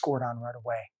he got scored on right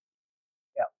away.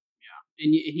 Yeah.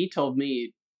 And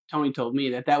Tony told me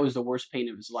that was the worst pain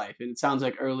of his life. And it sounds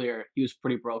like earlier he was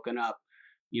pretty broken up.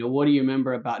 What do you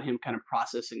remember about him kind of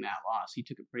processing that loss? He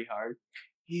took it pretty hard.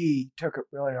 He took it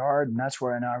really hard, and that's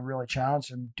where I really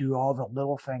challenged him to do all the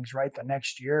little things right the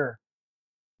next year.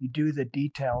 You do the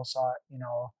details,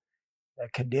 the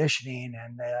conditioning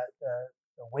and the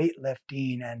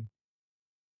weightlifting and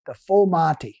the full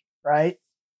Monty, right?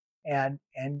 And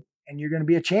you're going to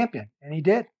be a champion. And he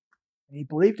did. And he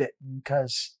believed it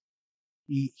because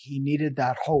he needed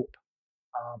that hope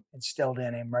instilled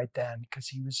in him right then because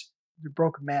he was a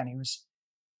broken man.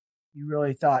 He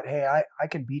really thought, hey, I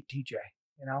can beat TJ,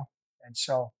 and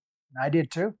I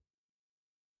did too.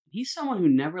 He's someone who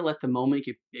never let the moment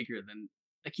get bigger than,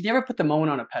 he never put the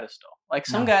moment on a pedestal. Like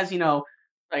some guys, like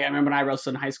I remember when I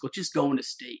wrestled in high school, just going to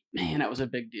state, man, that was a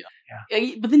big deal.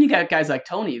 Yeah. But then you got guys like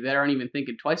Tony that aren't even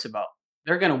thinking twice about,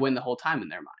 they're going to win the whole time in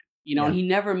their mind, and he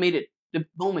never made it the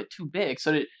moment too big.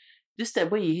 So just that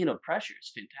way he handled pressure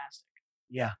is fantastic.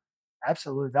 Yeah,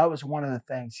 absolutely. That was one of the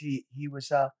things. He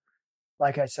was,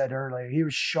 like I said earlier, he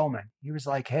was showman. He was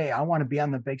like, hey, I want to be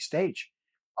on the big stage.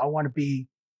 I want to be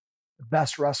the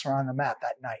best wrestler on the mat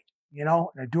that night. In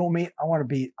a dual meet, I want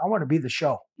to be the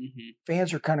show. Mm-hmm.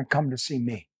 Fans are kind of come to see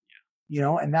me.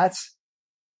 Yeah. And that's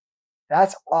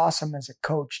awesome as a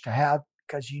coach to have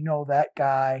because that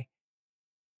guy,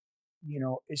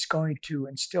 is going to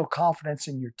instill confidence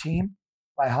in your team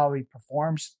by how he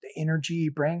performs, the energy he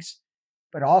brings,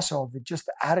 but also just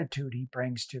the attitude he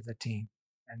brings to the team.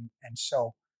 And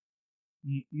so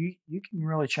you can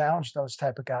really challenge those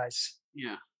type of guys.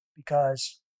 Yeah.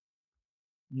 Because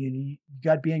you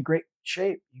got to be in great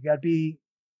shape. You got to be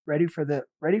ready for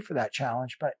that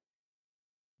challenge, but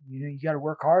you got to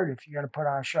work hard if you're going to put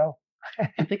on a show.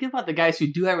 And thinking about the guys who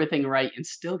do everything right and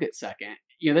still get second,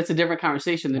 that's a different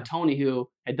conversation than Tony, who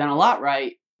had done a lot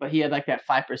right, but he had like that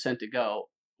 5% to go,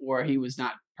 or he was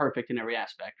not perfect in every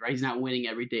aspect, right? He's not winning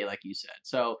every day, like you said.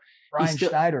 So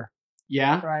Schneider.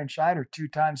 Yeah. Brian Schneider 2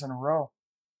 times in a row.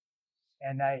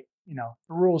 And the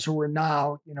rules were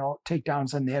now,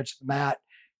 takedowns on the edge of the mat,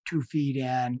 2 feet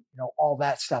in, all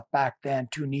that stuff back then,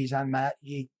 2 knees on mat.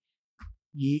 He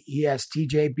has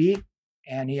TJ beat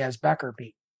and he has Becker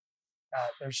beat.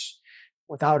 There's,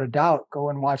 without a doubt, go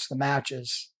and watch the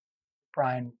matches.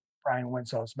 Brian wins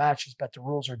those matches, but the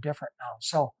rules are different now.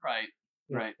 So right.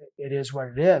 It is what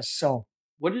it is. So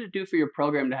what did it do for your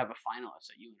program to have a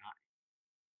finalist at UNI?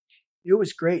 It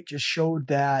was great. Just showed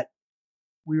that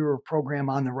we were a program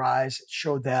on the rise. It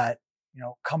showed that,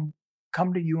 come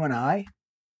to UNI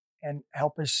and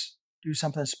help us do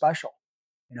something special,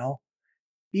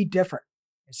 be different.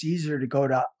 It's easier to go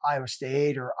to Iowa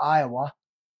State or Iowa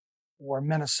or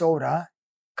Minnesota,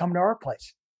 come to our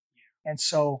place. Yeah. And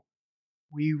so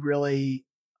we really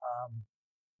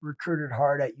recruited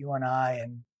hard at UNI,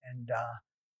 and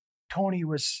Tony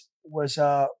was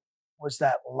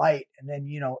that light. And then,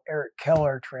 Eric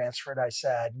Keller transferred, I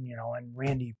said, and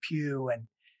Randy Pugh, and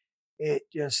it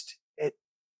just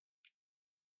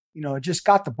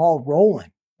got the ball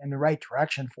rolling in the right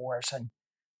direction for us. And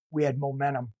we had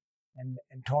momentum, and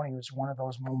Tony was one of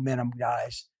those momentum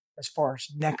guys as far as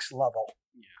next level.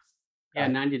 Yeah.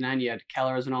 99, you had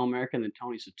Keller as an All-American, then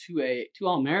Tony. So two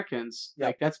All-Americans,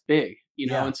 like that's big,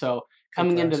 And so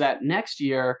coming into that next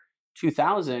year,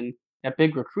 2000, that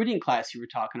big recruiting class you were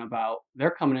talking about,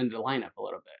 they're coming into the lineup a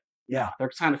little bit. Yeah.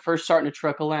 They're kind of first starting to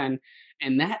trickle in.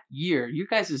 And that year, you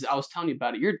guys, I was telling you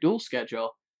about it, your dual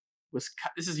schedule was,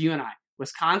 this is UNI,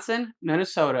 Wisconsin,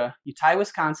 Minnesota. You tie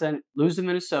Wisconsin, lose to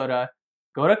Minnesota,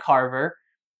 go to Carver.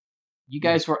 You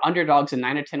guys were underdogs in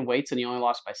 9 or 10 weights, and you only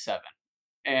lost by 7.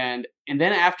 And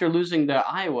then after losing to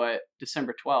Iowa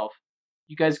December 12th,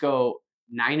 you guys go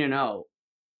 9-0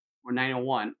 or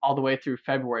 9-1 all the way through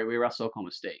February. We wrestled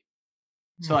Oklahoma State.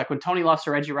 So like when Tony lost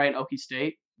to Reggie Wright and Okie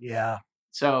State. Yeah.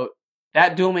 So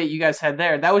that dual mate you guys had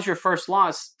there, that was your first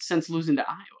loss since losing to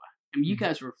Iowa. I mean, you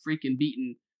guys were freaking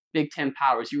beating Big Ten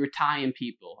powers. You were tying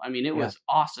people. I mean, it was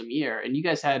awesome year. And you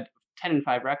guys had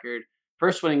 10-5 record,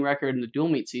 first winning record in the dual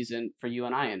meet season for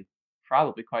UNI in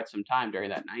probably quite some time during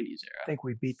that 90s era. I think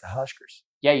we beat the Huskers.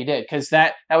 Yeah, you did. Because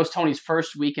that was Tony's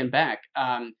first weekend back.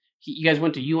 You guys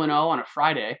went to UNO on a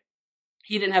Friday.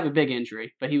 He didn't have a big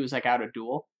injury, but he was like out of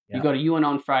dual. Yeah. You go to UNO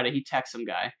on Friday, he texts some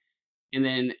guy. And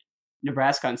then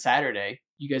Nebraska on Saturday,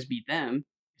 you guys beat them.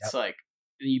 It's like,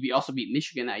 and you also beat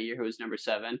Michigan that year, who was number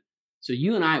 7. So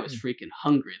UNI was freaking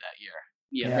hungry that year.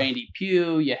 You had Randy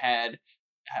Pugh, you had,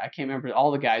 I can't remember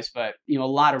all the guys, but a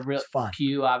lot of real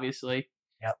Pugh, obviously.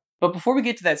 Yep. But before we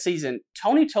get to that season,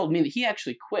 Tony told me that he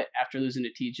actually quit after losing to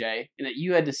TJ, and that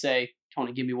you had to say,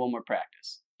 Tony, give me one more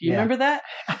practice. Do you remember that?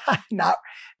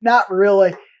 Not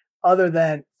really. Other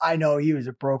than I know he was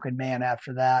a broken man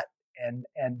after that, and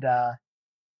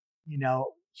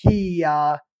he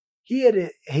had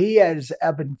his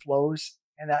ebb and flows,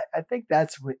 and I think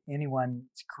that's with anyone's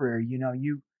career.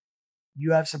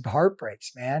 You have some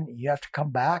heartbreaks, man. You have to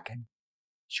come back and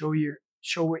show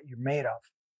what you're made of,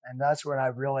 and that's what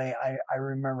I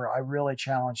remember. I really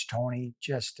challenged Tony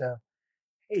just to,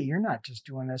 hey, you're not just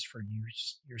doing this for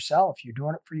yourself. You're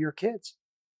doing it for your kids.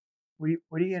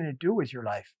 What are you going to do with your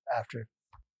life after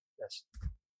this?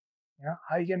 How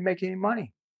are you going to make any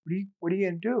money? What are you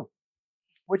going to do?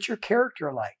 What's your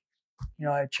character like?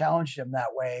 I challenged him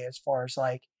that way as far as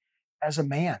like, as a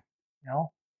man,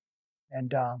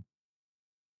 and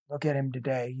look at him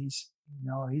today. He's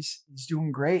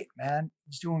doing great, man.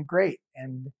 He's doing great.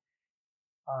 And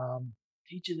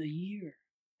Teacher of the Year.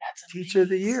 That's amazing. Teacher of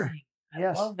the Year.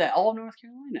 I love that. All of North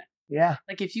Carolina. Yeah.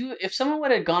 Like if someone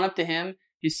would have gone up to him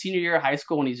his senior year of high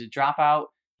school when he's a dropout,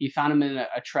 he found him in a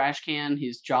trash can,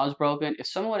 his jaw's broken. If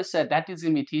someone would have said that dude's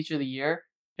gonna be Teacher of the Year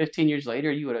 15 years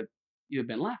later, you would have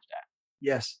been laughed at.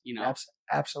 Yes.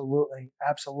 Absolutely.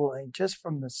 Just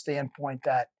from the standpoint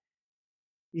that,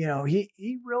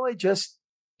 he really just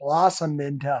blossomed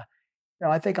into,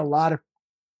 I think a lot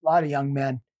of young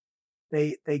men,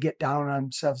 they get down on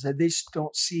themselves and they just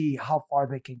don't see how far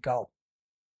they can go.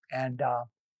 And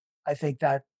I think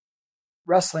that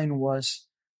wrestling was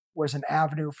an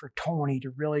avenue for Tony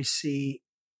to really see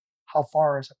how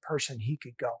far as a person he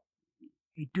could go.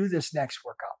 He'd do this next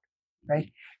workout,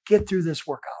 right? Get through this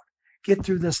workout. Get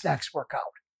through this next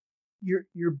workout.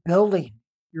 You're building,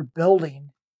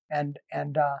 and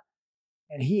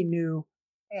he knew,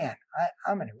 man,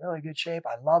 I'm in really good shape.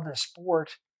 I love the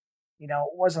sport. It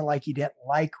wasn't like he didn't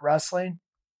like wrestling,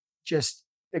 just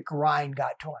the grind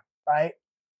got to him, right?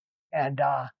 And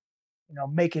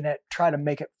try to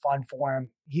make it fun for him.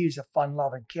 He's a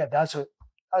fun-loving kid. That's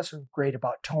what's great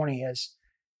about Tony is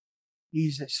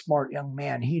he's a smart young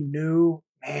man. He knew,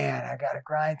 man, I got to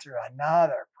grind through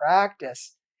another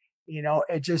practice.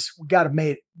 It just, we got to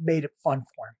made it fun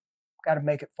for him. Got to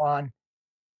make it fun.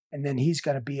 And then he's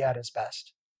going to be at his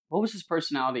best. What was his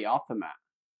personality off the mat?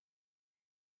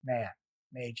 Man,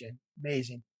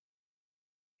 amazing.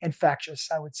 Infectious,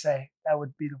 I would say. That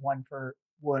would be the one for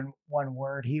one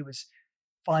word. He was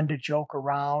fun to joke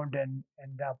around and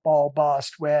ball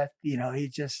bust with.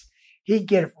 He'd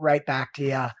get it right back to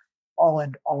you, all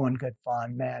in good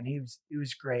fun. Man, he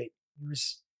was great. He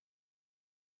was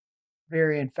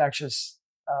very infectious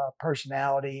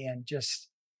personality, and just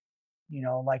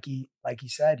like he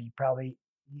said, he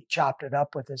chopped it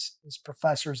up with his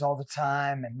professors all the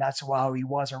time, and that's how he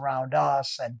was around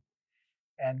us. And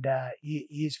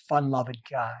he's a fun-loving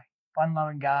guy,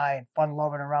 and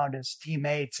fun-loving around his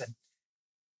teammates, and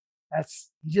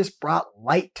he just brought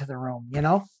light to the room,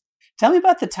 Tell me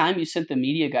about the time you sent the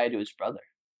media guy to his brother.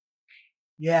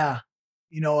 Yeah,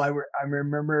 I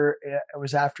remember it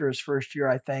was after his first year,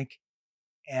 I think,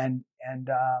 and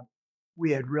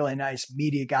we had really nice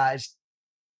media guys.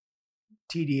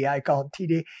 TD, I call him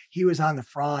TD. He was on the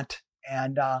front,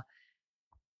 and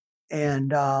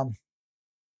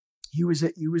he was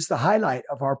the highlight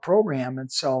of our program. And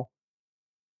so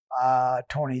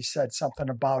Tony said something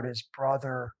about his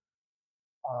brother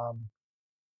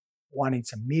wanting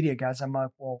some media guys. I'm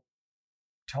like, well,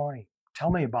 Tony,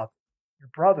 tell me about your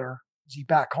brother. Is he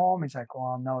back home? He's like,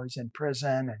 well, no, he's in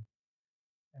prison. And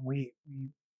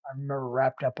I remember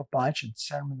wrapped up a bunch and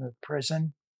sent him to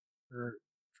prison for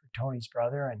Tony's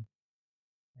brother. And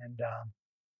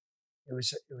it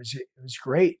was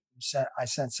great. I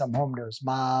sent some home to his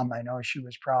mom. I know she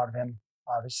was proud of him,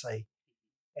 obviously.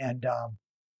 And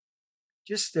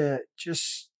just a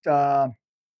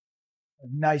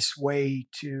nice way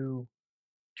to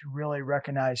really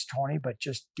recognize Tony, but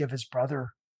just give his brother,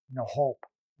 hope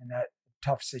in that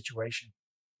tough situation.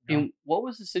 And what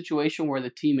was the situation where the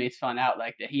teammates found out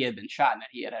like that he had been shot and that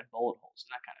he had bullet holes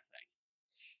and that kind of thing?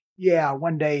 Yeah,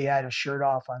 one day he had his shirt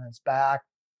off on his back,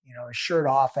 his shirt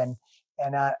off, and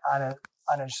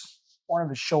on his one of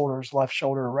his shoulders, left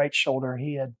shoulder, right shoulder,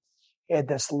 he had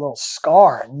this little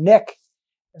scar, a nick.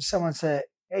 And someone said,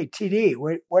 "Hey, TD,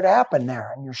 what happened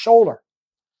there on your shoulder?"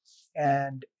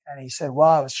 And he said, "Well,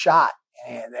 I was shot."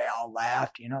 And they all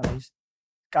laughed. These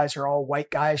guys are all white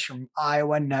guys from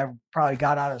Iowa, and never probably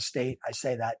got out of state. I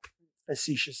say that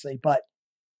facetiously,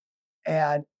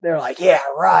 and they're like, "Yeah,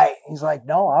 right." He's like,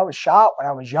 "No, I was shot when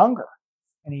I was younger."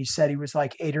 And he said he was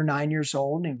like 8 or 9 years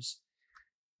old, and he was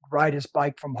ride his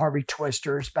bike from Harvey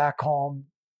Twisters back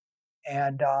home,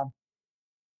 and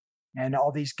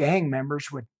all these gang members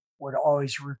would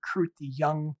always recruit the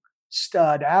young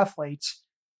stud athletes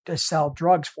to sell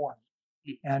drugs for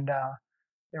him, and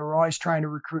they were always trying to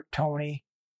recruit Tony.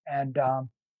 And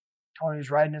Tony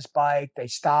was riding his bike. They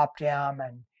stopped him,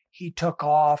 and he took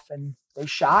off, and they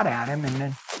shot at him, and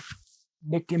then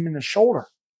nicked him in the shoulder,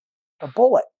 a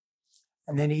bullet.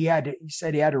 And then he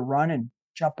said he had to run and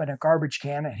jump in a garbage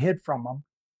can and hid from them.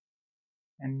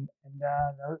 And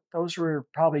those were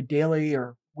probably daily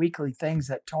or weekly things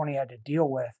that Tony had to deal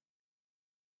with.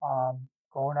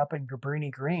 Growing up in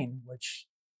Cabrini Green, which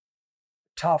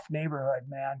tough neighborhood,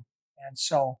 man. And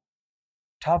so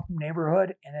tough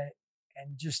neighborhood,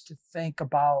 and just to think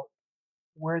about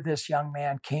where this young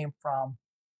man came from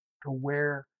to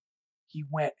where he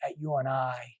went at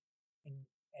UNI,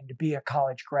 and to be a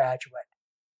college graduate,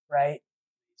 right?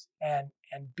 And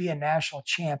be a national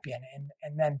champion,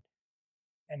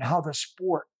 and how the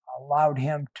sport allowed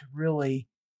him to really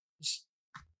just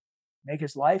make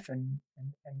his life and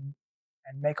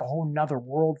make a whole nother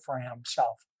world for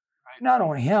himself. Right. Not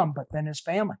only him, but then his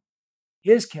family,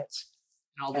 his kids.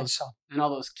 And all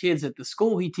those kids at the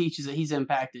school he teaches that he's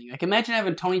impacting. Like, imagine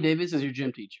having Tony Davis as your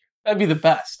gym teacher. That'd be the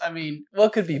best. I mean,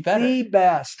 what could be better? The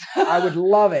best. I would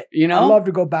love it. I'd love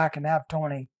to go back and have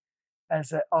Tony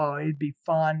as it'd be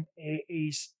fun.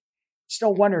 He's no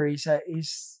wonder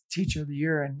he's teacher of the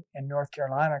year in North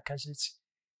Carolina, because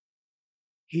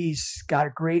he's got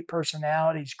a great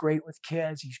personality. He's great with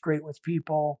kids. He's great with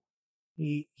people.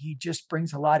 He just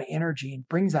brings a lot of energy and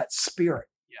brings that spirit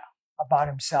about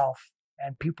himself,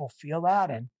 and people feel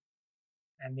that, and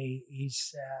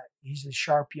he's a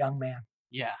sharp young man.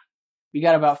 Yeah. We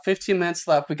got about 15 minutes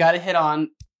left. We got to hit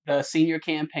on the senior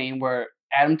campaign where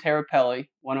Adam Terrapelli,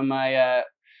 one of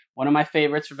my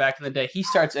favorites from back in the day, he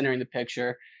starts entering the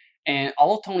picture, and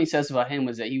all Tony says about him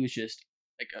was that he was just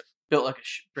built like a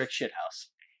brick shithouse.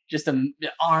 Just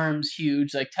the arms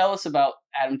huge. Like, tell us about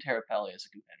Adam Terrapelli as a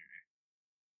competitor.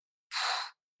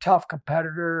 Tough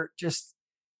competitor, just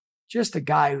a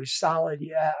guy who's solid.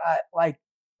 Yeah,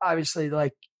 obviously,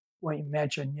 like what you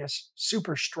mentioned, yes,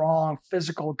 super strong,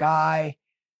 physical guy.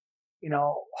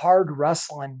 hard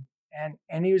wrestling,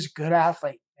 and he was a good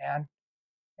athlete, man.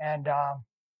 And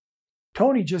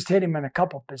Tony just hit him in a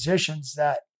couple positions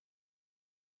that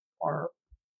are.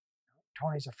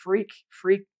 Tony's a freak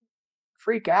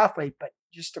athlete, but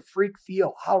just a freak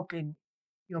feel. How can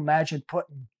you imagine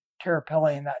putting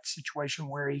Terrapelli in that situation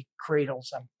where he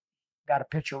cradles him? Got a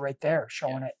picture right there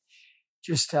showing it.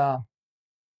 Just Tony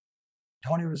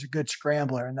was a good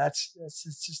scrambler, and it's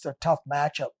just a tough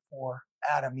matchup for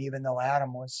Adam, even though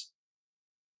Adam was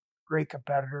a great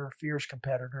competitor, fierce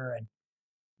competitor, and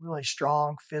really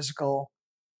strong, physical.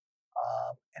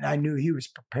 And I knew he was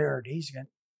prepared. He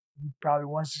probably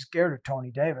wasn't scared of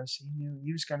Tony Davis. He knew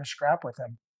he was going to scrap with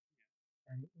him.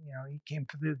 And, he came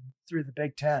through the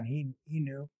Big Ten. He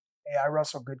knew, hey, I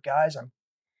wrestle good guys.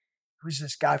 Who's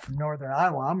this guy from Northern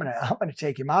Iowa? I'm gonna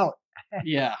take him out.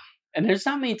 Yeah. And there's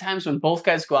not many times when both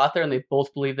guys go out there and they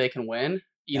both believe they can win.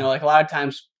 Like a lot of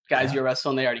times guys you're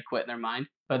wrestling, they already quit in their mind.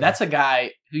 But that's a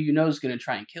guy who is going to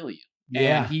try and kill you.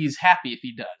 Yeah. And he's happy if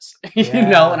he does.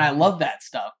 And I love that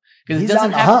stuff. Because he's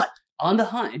on the hunt. On the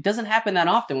hunt. It doesn't happen that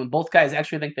often when both guys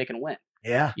actually think they can win.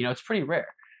 Yeah. It's pretty rare.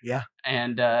 Yeah.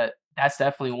 And that's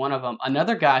definitely one of them.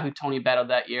 Another guy who Tony battled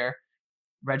that year,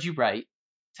 Reggie Wright.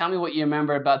 Tell me what you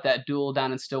remember about that duel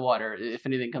down in Stillwater, if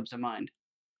anything comes to mind.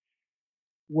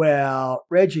 Well,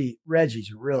 Reggie's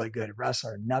a really good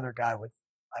wrestler. Another guy with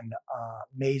an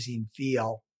amazing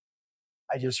feel.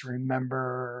 I just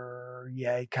remember,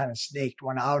 he kind of snaked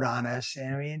one out on us.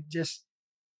 And just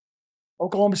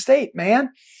Oklahoma State,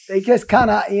 man. They just kind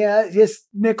of, just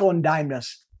nickel and dimed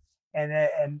us,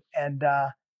 and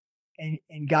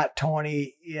got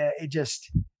Tony. Yeah,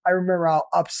 I remember how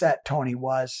upset Tony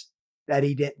was that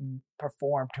he didn't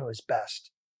perform to his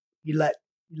best. He let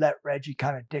Reggie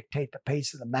kind of dictate the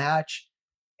pace of the match,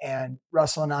 and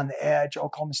wrestling on the edge.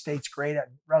 Oklahoma State's great at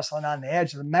wrestling on the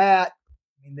edge of the mat.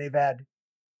 They've had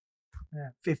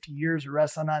 50 years of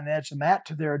wrestling on the edge of the mat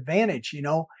to their advantage,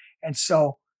 And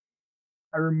so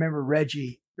I remember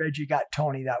Reggie got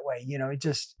Tony that way. He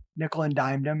just nickel and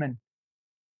dimed him, and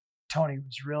Tony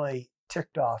was really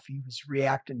ticked off. He was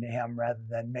reacting to him rather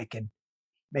than making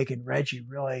Reggie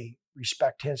really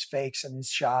respect his fakes and his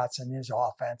shots and his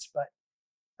offense. But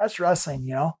that's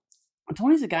wrestling,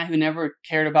 Tony's a guy who never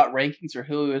cared about rankings or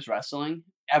who he was wrestling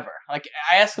ever. Like,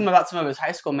 I asked him about some of his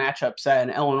high school matchups in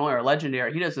Illinois or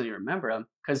Legendary. He doesn't even remember them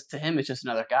because to him it's just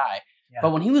another guy. Yeah.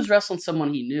 But when he was wrestling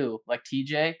someone he knew, like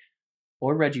TJ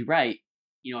or Reggie Wright,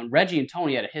 and Reggie and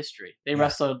Tony had a history. They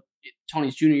wrestled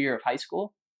Tony's junior year of high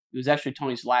school. It was actually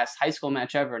Tony's last high school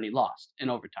match ever, and he lost in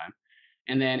overtime.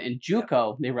 And then in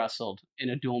JUCO, they wrestled in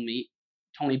a dual meet.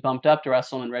 Tony bumped up to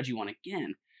wrestle him, and Reggie won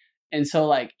again. And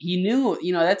so, he knew,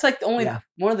 that's the only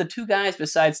one of the two guys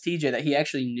besides TJ that he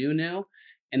actually knew.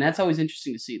 And that's always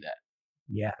interesting to see that.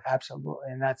 Yeah,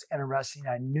 absolutely. And that's interesting.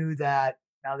 I knew that,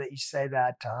 now that you say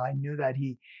that, I knew that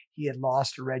he had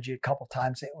lost to Reggie a couple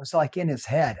times. It was in his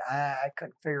head. I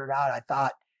couldn't figure it out. I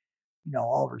thought,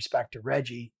 all respect to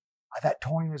Reggie, I thought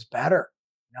Tony was better.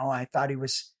 I thought he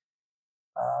was,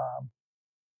 I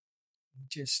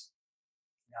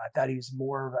thought he was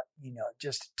more of a,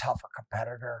 just a tougher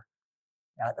competitor.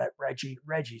 Now that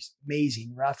Reggie's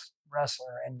amazing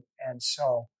wrestler. And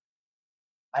so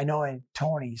I know in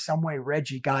Tony, some way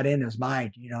Reggie got in his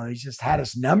mind, he just had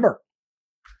his number.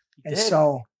 And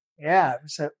so, it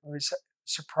was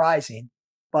surprising,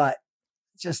 but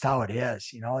it's just how it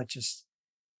is, it just,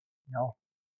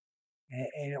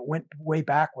 and it went way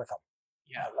back with him.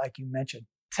 Yeah. Like you mentioned.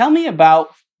 Tell me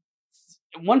about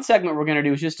one segment we're going to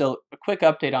do is just a quick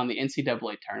update on the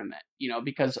NCAA tournament,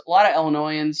 because a lot of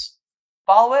Illinoisans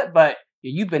follow it, but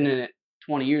you've been in it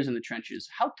 20 years in the trenches.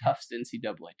 How tough is the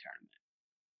NCAA tournament?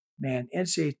 Man,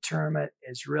 NCAA tournament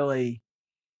is really,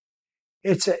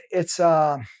 it's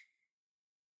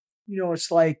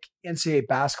like NCAA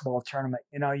basketball tournament.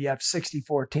 You have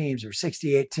 64 teams or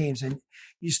 68 teams, and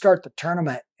you start the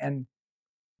tournament, and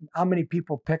how many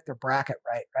people pick their bracket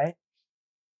right?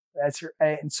 That's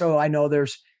right. And so I know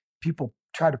there's people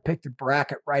try to pick the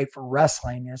bracket right for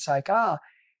wrestling. And it's like,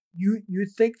 you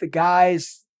think the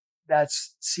guys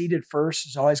that's seeded first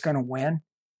is always going to win.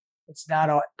 It's not,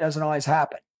 it doesn't always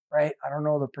happen, right? I don't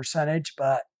know the percentage,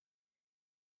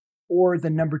 or the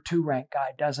number 2 ranked guy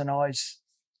doesn't always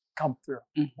come through.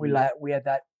 Mm-hmm. We had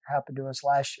that happen to us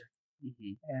last year.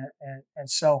 Mm-hmm.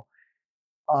 And so,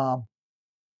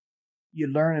 you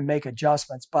learn and make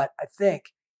adjustments, but I think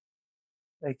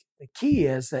the key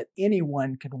is that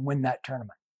anyone can win that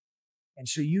tournament. And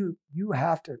so you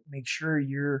have to make sure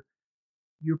you're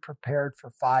prepared for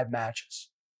 5 matches,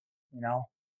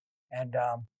 and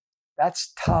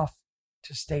that's tough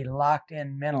to stay locked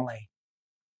in mentally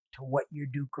to what you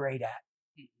do great at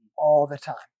all the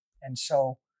time. And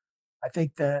so I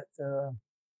think the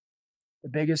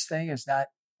biggest thing is not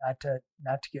to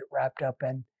get wrapped up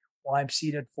in, well, I'm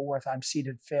seeded 4th, I'm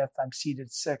seeded 5th, I'm seeded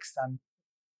 6th, I'm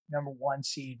number 1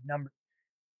 seed.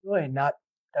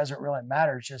 Doesn't really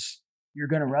matter. It's just you're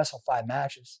going to wrestle 5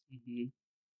 matches. Mm-hmm.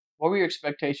 What were your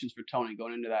expectations for Tony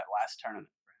going into that last tournament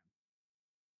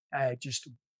for him? Just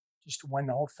to win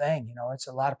the whole thing. It's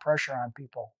a lot of pressure on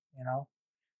people.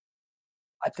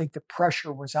 I think the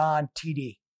pressure was on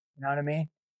TD. You know what I mean?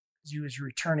 Because he was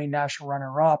returning national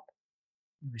runner-up.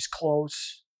 He was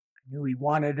close. I knew he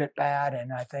wanted it bad,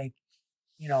 and I think,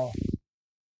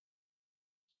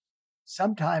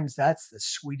 sometimes that's the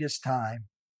sweetest time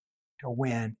to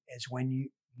win is when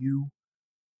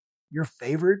you're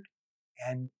favored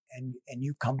and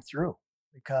you come through,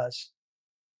 because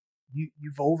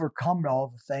you've overcome all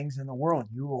the things in the world.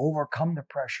 You've overcome the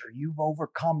pressure. You've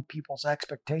overcome people's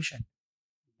expectation,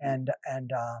 and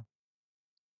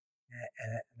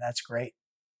that's great.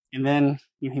 And then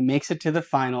he makes it to the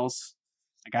finals.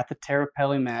 I got the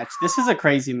Terrapelli match. This is a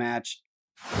crazy match.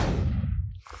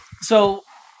 So,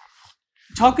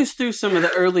 talk us through some of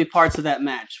the early parts of that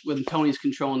match when Tony's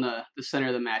controlling the center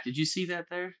of the match. Did you see that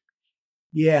there?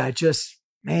 Yeah,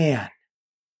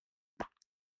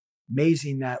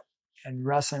 amazing that in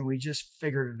wrestling we just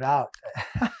figured it out.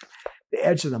 The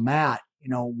edge of the mat,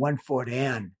 1 foot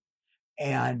in,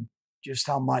 and just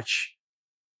how much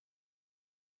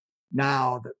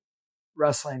now that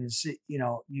wrestling is,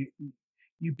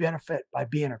 you benefit by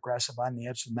being aggressive on the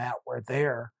edge of the mat, where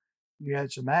there, you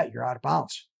edge of the mat, you're out of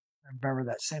bounds. I remember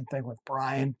that same thing with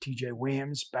Brian, TJ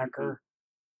Williams, Becker.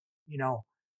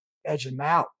 Edge of the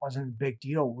mat wasn't a big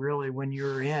deal really when you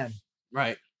were in.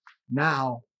 Right.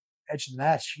 Now, edge of the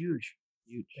mat's huge.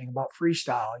 You think about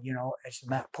freestyle, edge of the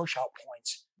mat push-out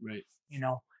points. Right.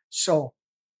 So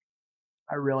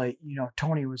I really,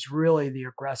 Tony was really the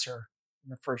aggressor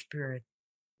in the first period,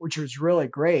 which was really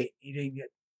great. He didn't get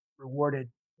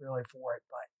rewarded really for it,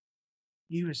 but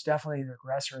he was definitely the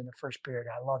aggressor in the first period.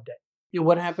 I loved it.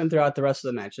 What happened throughout the rest of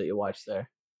the match that you watched there?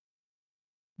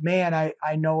 Man, I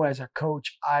know as a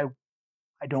coach, I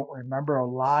don't remember a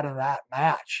lot of that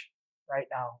match right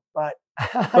now, but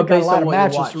I got a lot of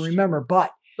matches to remember.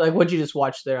 But what'd you just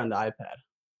watch there on the iPad?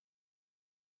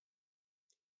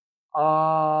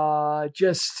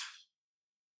 Just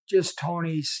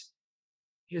Tony's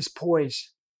his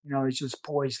poise. He's just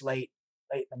poised late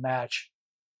in the match.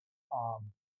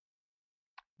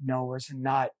 It was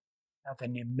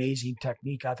nothing amazing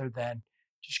technique other than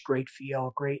just great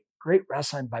feel, great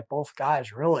wrestling by both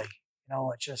guys, really.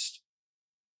 It just,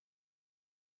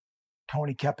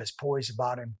 Tony kept his poise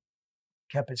about him,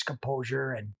 kept his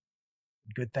composure, and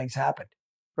good things happened.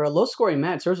 For a low-scoring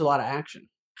match, there was a lot of action.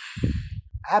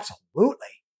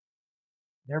 Absolutely.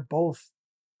 They're both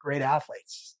great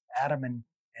athletes. Adam and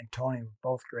Tony were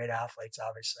both great athletes,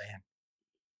 obviously. And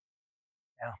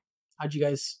yeah. What do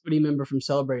you remember from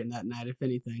celebrating that night, if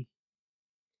anything?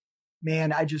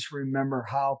 Man, I just remember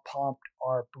how pumped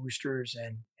our boosters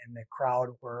and the crowd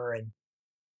were, and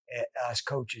us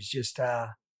coaches just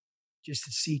to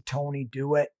see Tony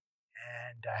do it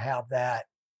and to have that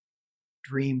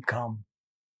dream come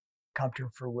to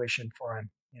fruition for him.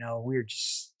 We were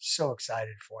just so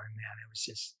excited for him, man. It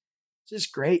was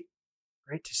just great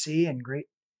to see, and great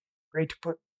to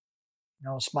put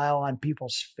a smile on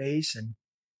people's face, and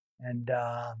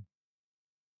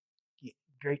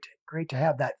great to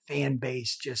have that fan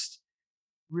base just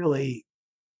really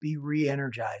be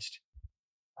re-energized.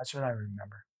 That's what I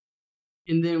remember.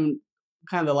 And then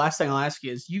kind of the last thing I'll ask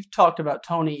you is, you've talked about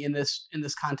Tony in this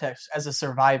context as a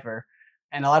survivor,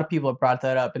 and a lot of people have brought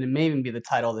that up, and it may even be the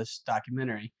title of this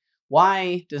documentary.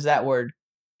 Why does that word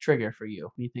trigger for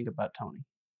you when you think about Tony?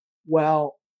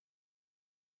 Well,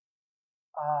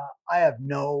 I have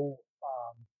no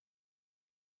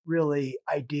really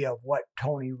idea of what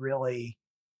Tony really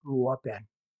grew up in.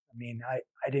 I mean,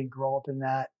 I didn't grow up in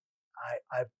that.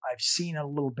 I've seen a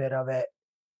little bit of it,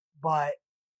 but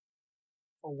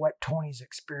for what Tony's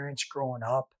experienced growing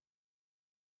up,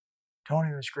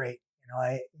 Tony was great.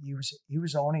 He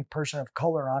was the only person of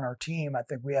color on our team. I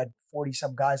think we had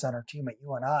 40-some guys on our team at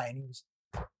UNI,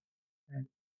 and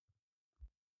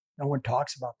no one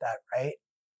talks about that, right?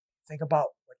 Think about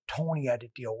what Tony had to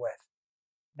deal with,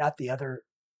 not the other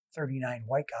 39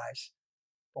 white guys,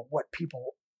 but what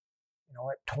people,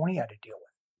 what Tony had to deal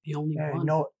with. The only one.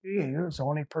 No, he was the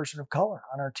only person of color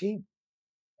on our team,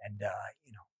 and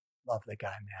love the guy,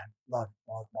 man. Love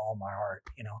him all my heart.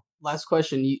 Last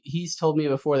question. He's told me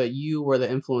before that you were the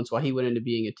influence while he went into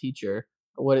being a teacher.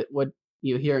 What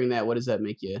hearing that, what does that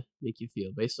make you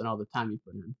feel based on all the time you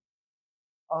put in?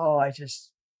 Oh, I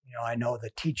just, I know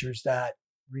the teachers that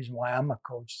reason why I'm a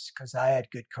coach is because I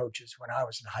had good coaches when I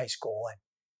was in high school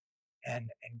and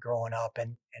growing up,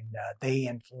 and they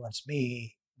influenced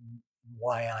me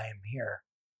why I am here,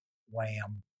 why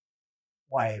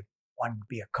I wanted to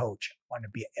be a coach, wanted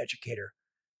to be an educator.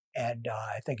 And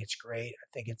I think it's great. I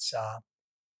think it's,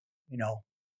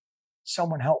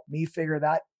 someone helped me figure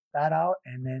that out.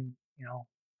 And then,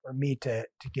 for me to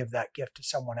give that gift to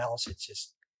someone else, it's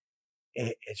just,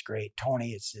 it's great.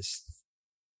 Tony, it's just,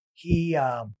 he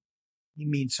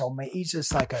means so much. He's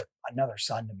just like another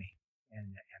son to me.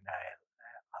 And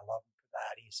I love him for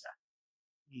that.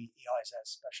 He always has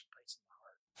a special place in my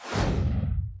heart.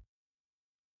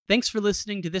 Thanks for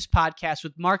listening to this podcast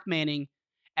with Mark Manning.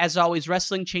 As always,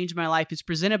 Wrestling Changed My Life is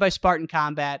presented by Spartan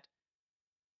Combat.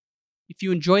 If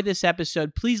you enjoyed this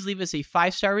episode, please leave us a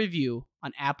 5-star review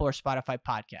on Apple or Spotify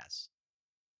podcasts.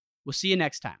 We'll see you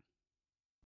next time.